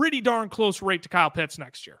pretty darn close rate to Kyle Pitts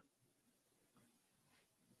next year.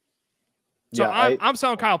 So yeah, I'm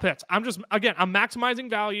selling Kyle Pitts. I'm maximizing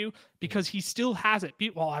value because he still has it.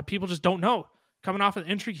 People just don't know. Coming off of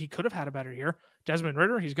the injury, he could have had a better year. Desmond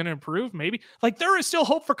Ridder, he's going to improve, maybe. Like, there is still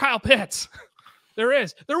hope for Kyle Pitts. There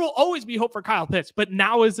is. There will always be hope for Kyle Pitts, but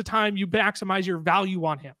now is the time you maximize your value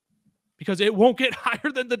on him, because it won't get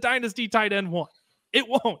higher than the Dynasty tight end 1. It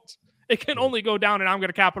won't. It can only go down, and I'm going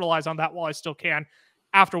to capitalize on that while I still can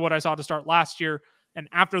after what I saw to start last year and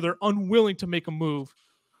after they're unwilling to make a move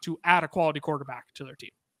to add a quality quarterback to their team.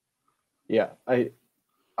 Yeah, I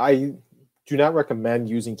do not recommend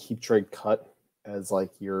using keep trade cut as like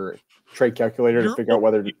your trade calculator to figure out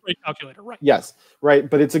whether to trade calculator, right? Yes, right.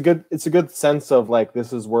 But it's a good sense of like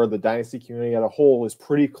this is where the dynasty community as a whole is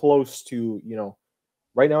pretty close to,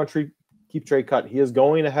 right now keep trade cut. He is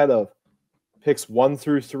going ahead of picks 1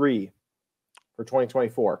 through 3 for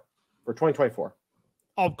 2024. For 2024.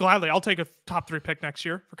 Oh, gladly. I'll take a top 3 pick next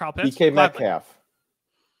year for Kyle Pitts. DK Metcalf.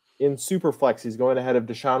 In Superflex, he's going ahead of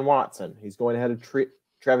Deshaun Watson. He's going ahead of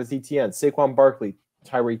Travis Etienne, Saquon Barkley,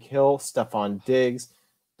 Tyreek Hill, Stephon Diggs,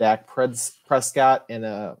 Dak Prescott, and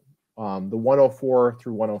the 104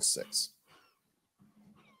 through 106.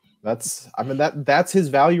 That's his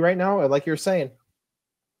value right now. And like you're saying,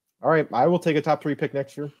 all right, I will take a top 3 pick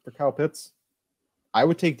next year for Kyle Pitts. I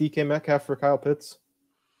would take DK Metcalf for Kyle Pitts.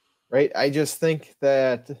 Right? I just think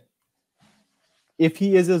that if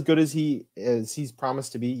he is as good as he's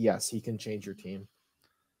promised to be, yes, he can change your team.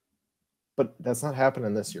 But that's not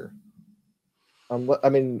happening this year. I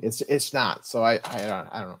mean, it's not. So I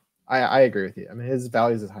don't know. I agree with you. I mean, his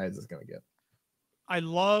value is as high as it's going to get. I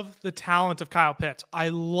love the talent of Kyle Pitts. I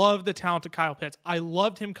loved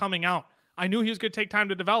him coming out. I knew he was going to take time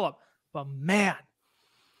to develop, but man,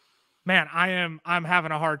 I'm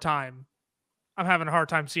having a hard time. I'm having a hard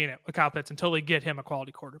time seeing it with Kyle Pitts until they get him a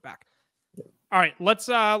quality quarterback. All right, let's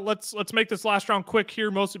make this last round quick here,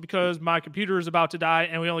 mostly because my computer is about to die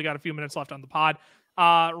and we only got a few minutes left on the pod.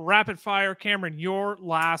 Rapid fire, Cameron, your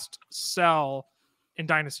last sell in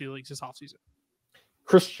dynasty leagues this offseason.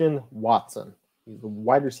 Christian Watson. He's the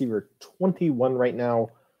wide receiver 21 right now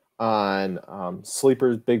on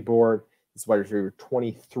Sleeper's big board. He's wide receiver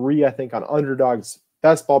 23, I think, on Underdog's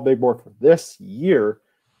best ball big board for this year.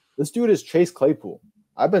 This dude is Chase Claypool.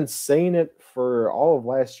 I've been saying it for all of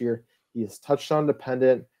last year. He is touchdown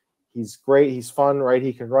dependent. He's great. He's fun, right?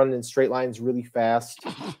 He can run in straight lines really fast.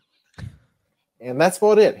 And that's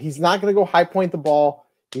about it. He's not going to go high point the ball.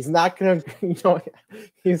 He's not going to,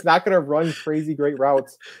 he's not going to run crazy great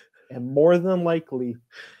routes. And more than likely,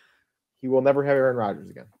 he will never have Aaron Rodgers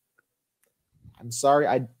again. I'm sorry.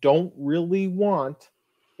 I don't really want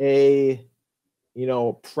a,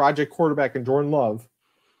 project quarterback in Jordan Love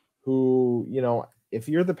who, if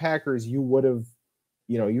you're the Packers, you would have,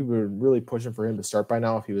 you were really pushing for him to start by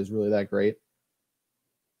now if he was really that great.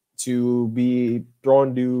 To be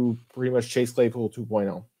thrown to pretty much Chase Claypool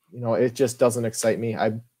 2.0. It just doesn't excite me.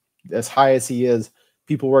 As high as he is,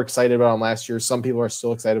 people were excited about him last year. Some people are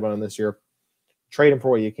still excited about him this year. Trade him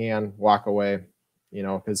for what you can, walk away,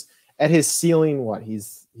 because at his ceiling,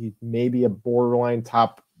 he's maybe a borderline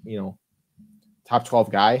top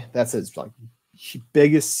 12 guy. That's his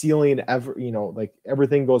biggest ceiling ever, like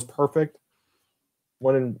everything goes perfect.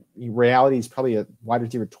 When in reality, he's probably a wide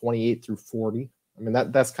receiver 28 through 40. I mean,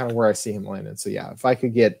 that's kind of where I see him landing. So yeah, if I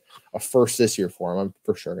could get a first this year for him, I'm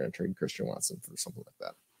for sure going to trade Christian Watson for something like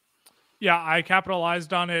that. Yeah, I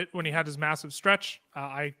capitalized on it when he had his massive stretch.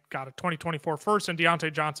 I got a 2024 first and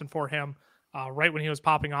Deontay Johnson for him right when he was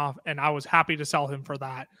popping off, and I was happy to sell him for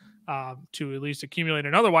that to at least accumulate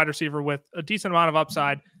another wide receiver with a decent amount of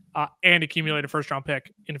upside and accumulate a first-round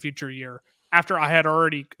pick in a future year after I had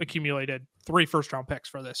already accumulated 3 first-round picks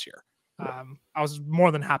for this year. I was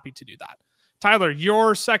more than happy to do that. Tyler,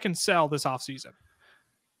 your second sell this offseason.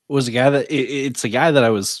 Was a guy it's a guy that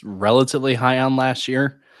I was relatively high on last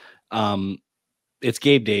year. It's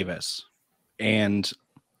Gabe Davis. And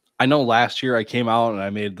I know last year I came out and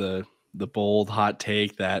I made the bold hot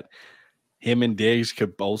take that him and Diggs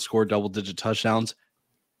could both score double-digit touchdowns.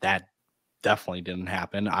 That definitely didn't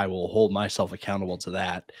happen. I will hold myself accountable to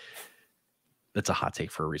that. That's a hot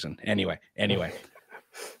take for a reason. Anyway.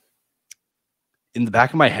 In the back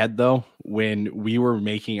of my head, though, when we were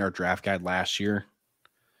making our draft guide last year,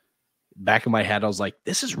 back of my head, I was like,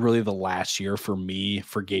 this is really the last year for me,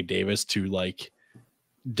 for Gabe Davis to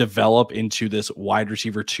develop into this wide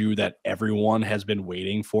receiver 2 that everyone has been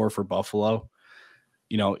waiting for Buffalo.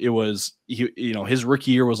 It was, his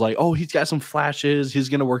rookie year was like, oh, he's got some flashes. He's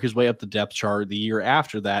going to work his way up the depth chart. The year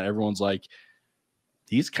after that, everyone's like,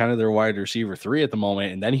 he's kind of their wide receiver 3 at the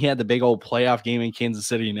moment. And then he had the big old playoff game in Kansas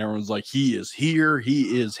City, and everyone's like, he is here.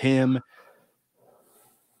 He is him.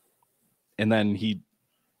 And then he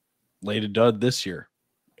laid a dud this year.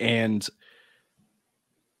 And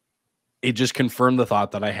it just confirmed the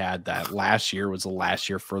thought that I had that last year was the last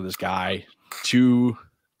year for this guy to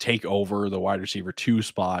take over the wide receiver 2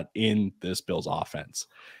 spot in this Bills offense.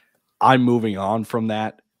 I'm moving on from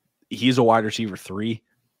that. He's a wide receiver 3.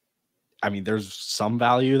 I mean, there's some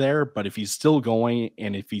value there, but if he's still going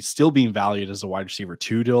and if he's still being valued as a wide receiver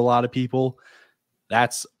 2 to a lot of people,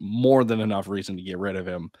 that's more than enough reason to get rid of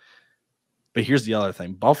him. But here's the other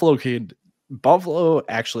thing. Buffalo could Buffalo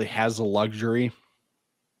actually has the luxury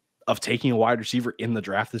of taking a wide receiver in the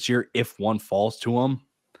draft this year if one falls to him.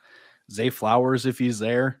 Zay Flowers, if he's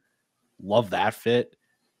there, love that fit.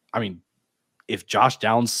 I mean, if Josh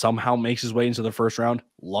Downs somehow makes his way into the first round,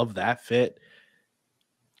 love that fit.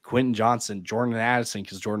 Quentin Johnson, Jordan Addison,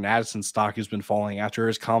 because Jordan Addison's stock has been falling after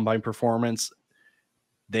his combine performance.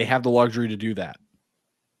 They have the luxury to do that.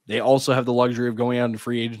 They also have the luxury of going out into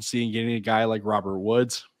free agency and getting a guy like Robert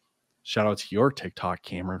Woods. Shout out to your TikTok,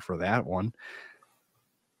 Cameron, for that one.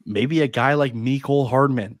 Maybe a guy like Mecole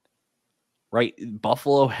Hardman, right?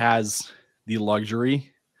 Buffalo has the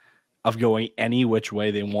luxury of going any which way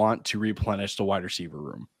they want to replenish the wide receiver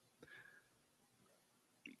room.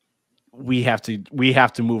 We have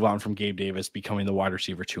to move on from Gabe Davis becoming the wide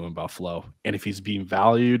receiver 2 in Buffalo. And if he's being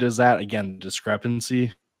valued as that, again,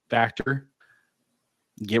 discrepancy factor,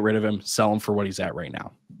 get rid of him, sell him for what he's at right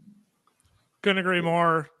now. Couldn't agree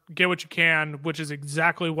more. Get what you can, which is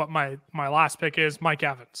exactly what my last pick is, Mike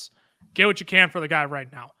Evans. Get what you can for the guy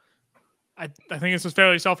right now. I think this is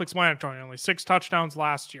fairly self-explanatory. Only 6 touchdowns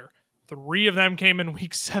last year. 3 of them came in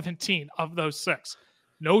week 17 of those 6.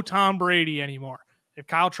 No Tom Brady anymore. If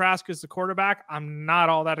Kyle Trask is the quarterback, I'm not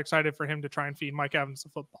all that excited for him to try and feed Mike Evans the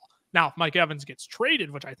football. Now, if Mike Evans gets traded,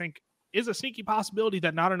 which I think is a sneaky possibility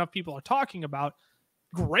that not enough people are talking about,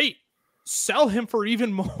 great. Sell him for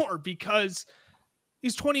even more because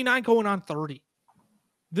he's 29 going on 30.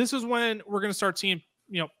 This is when we're going to start seeing,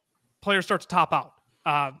 players start to top out.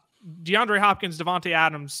 DeAndre Hopkins, Devontae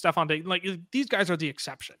Adams, Stephon Diggs, like these guys are the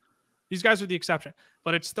exception. These guys are the exception.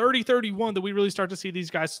 But it's 30-31 that we really start to see these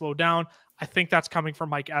guys slow down. I think that's coming from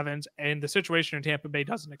Mike Evans, and the situation in Tampa Bay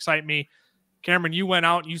doesn't excite me. Cameron, you went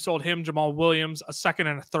out and you sold him Jamal Williams, a second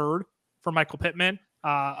and a third for Michael Pittman,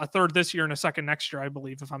 a third this year and a second next year, I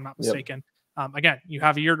believe, if I'm not mistaken. Yep. Again, you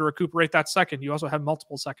have a year to recuperate that second. You also have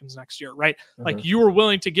multiple seconds next year, right? Mm-hmm. Like you were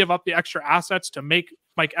willing to give up the extra assets to make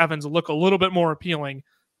Mike Evans look a little bit more appealing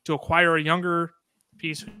to acquire a younger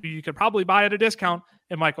piece who you could probably buy at a discount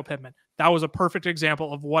in Michael Pittman. That was a perfect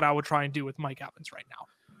example of what I would try and do with Mike Evans right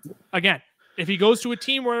now. Again, if he goes to a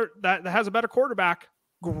team where that has a better quarterback,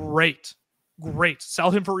 great.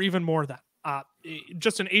 Sell him for even more than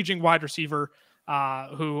just an aging wide receiver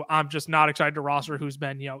who I'm just not excited to roster, who's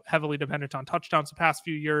been heavily dependent on touchdowns the past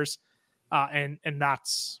few years, and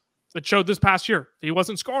it showed this past year. He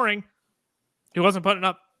wasn't scoring, he wasn't putting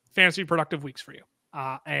up fantasy productive weeks for you,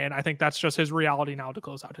 and I think that's just his reality now to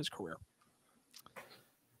close out his career.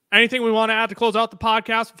 Anything we want to add to close out the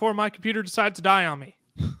podcast before my computer decides to die on me?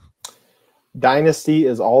 Dynasty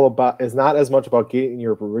is not as much about getting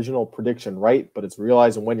your original prediction right, but it's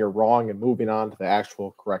realizing when you're wrong and moving on to the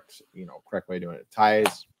actual correct way of doing it.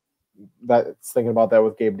 Ty's thinking about that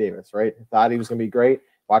with Gabe Davis, right? Thought he was going to be great.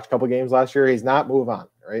 Watch a couple games last year. He's not. Move on,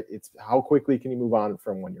 right? It's how quickly can you move on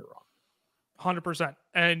from when you're wrong? 100%.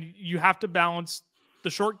 And you have to balance the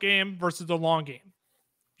short game versus the long game.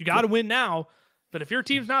 You got to win now. But if your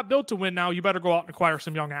team's not built to win now, you better go out and acquire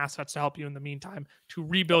some young assets to help you in the meantime to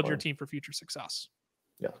rebuild your team for future success.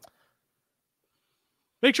 Yeah.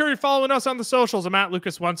 Make sure you're following us on the socials. I'm at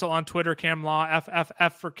Lucas Wenzel on Twitter, Cam Law,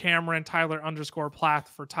 FFF for Cameron, Tyler_Plath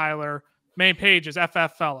for Tyler. Main page is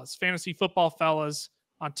FF Fellas, Fantasy Football Fellas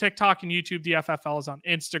on TikTok and YouTube, the FF Fellas on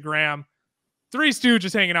Instagram. 3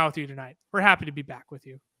 Stooges hanging out with you tonight. We're happy to be back with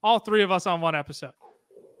you. All 3 of us on one episode.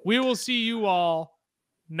 We will see you all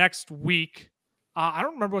next week. I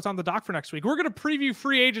don't remember what's on the dock for next week. We're going to preview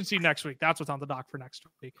free agency next week. That's what's on the dock for next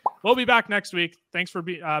week. We'll be back next week. Thanks for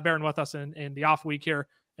bearing with us in the off week here,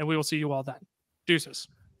 and we will see you all then. Deuces.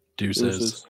 Deuces.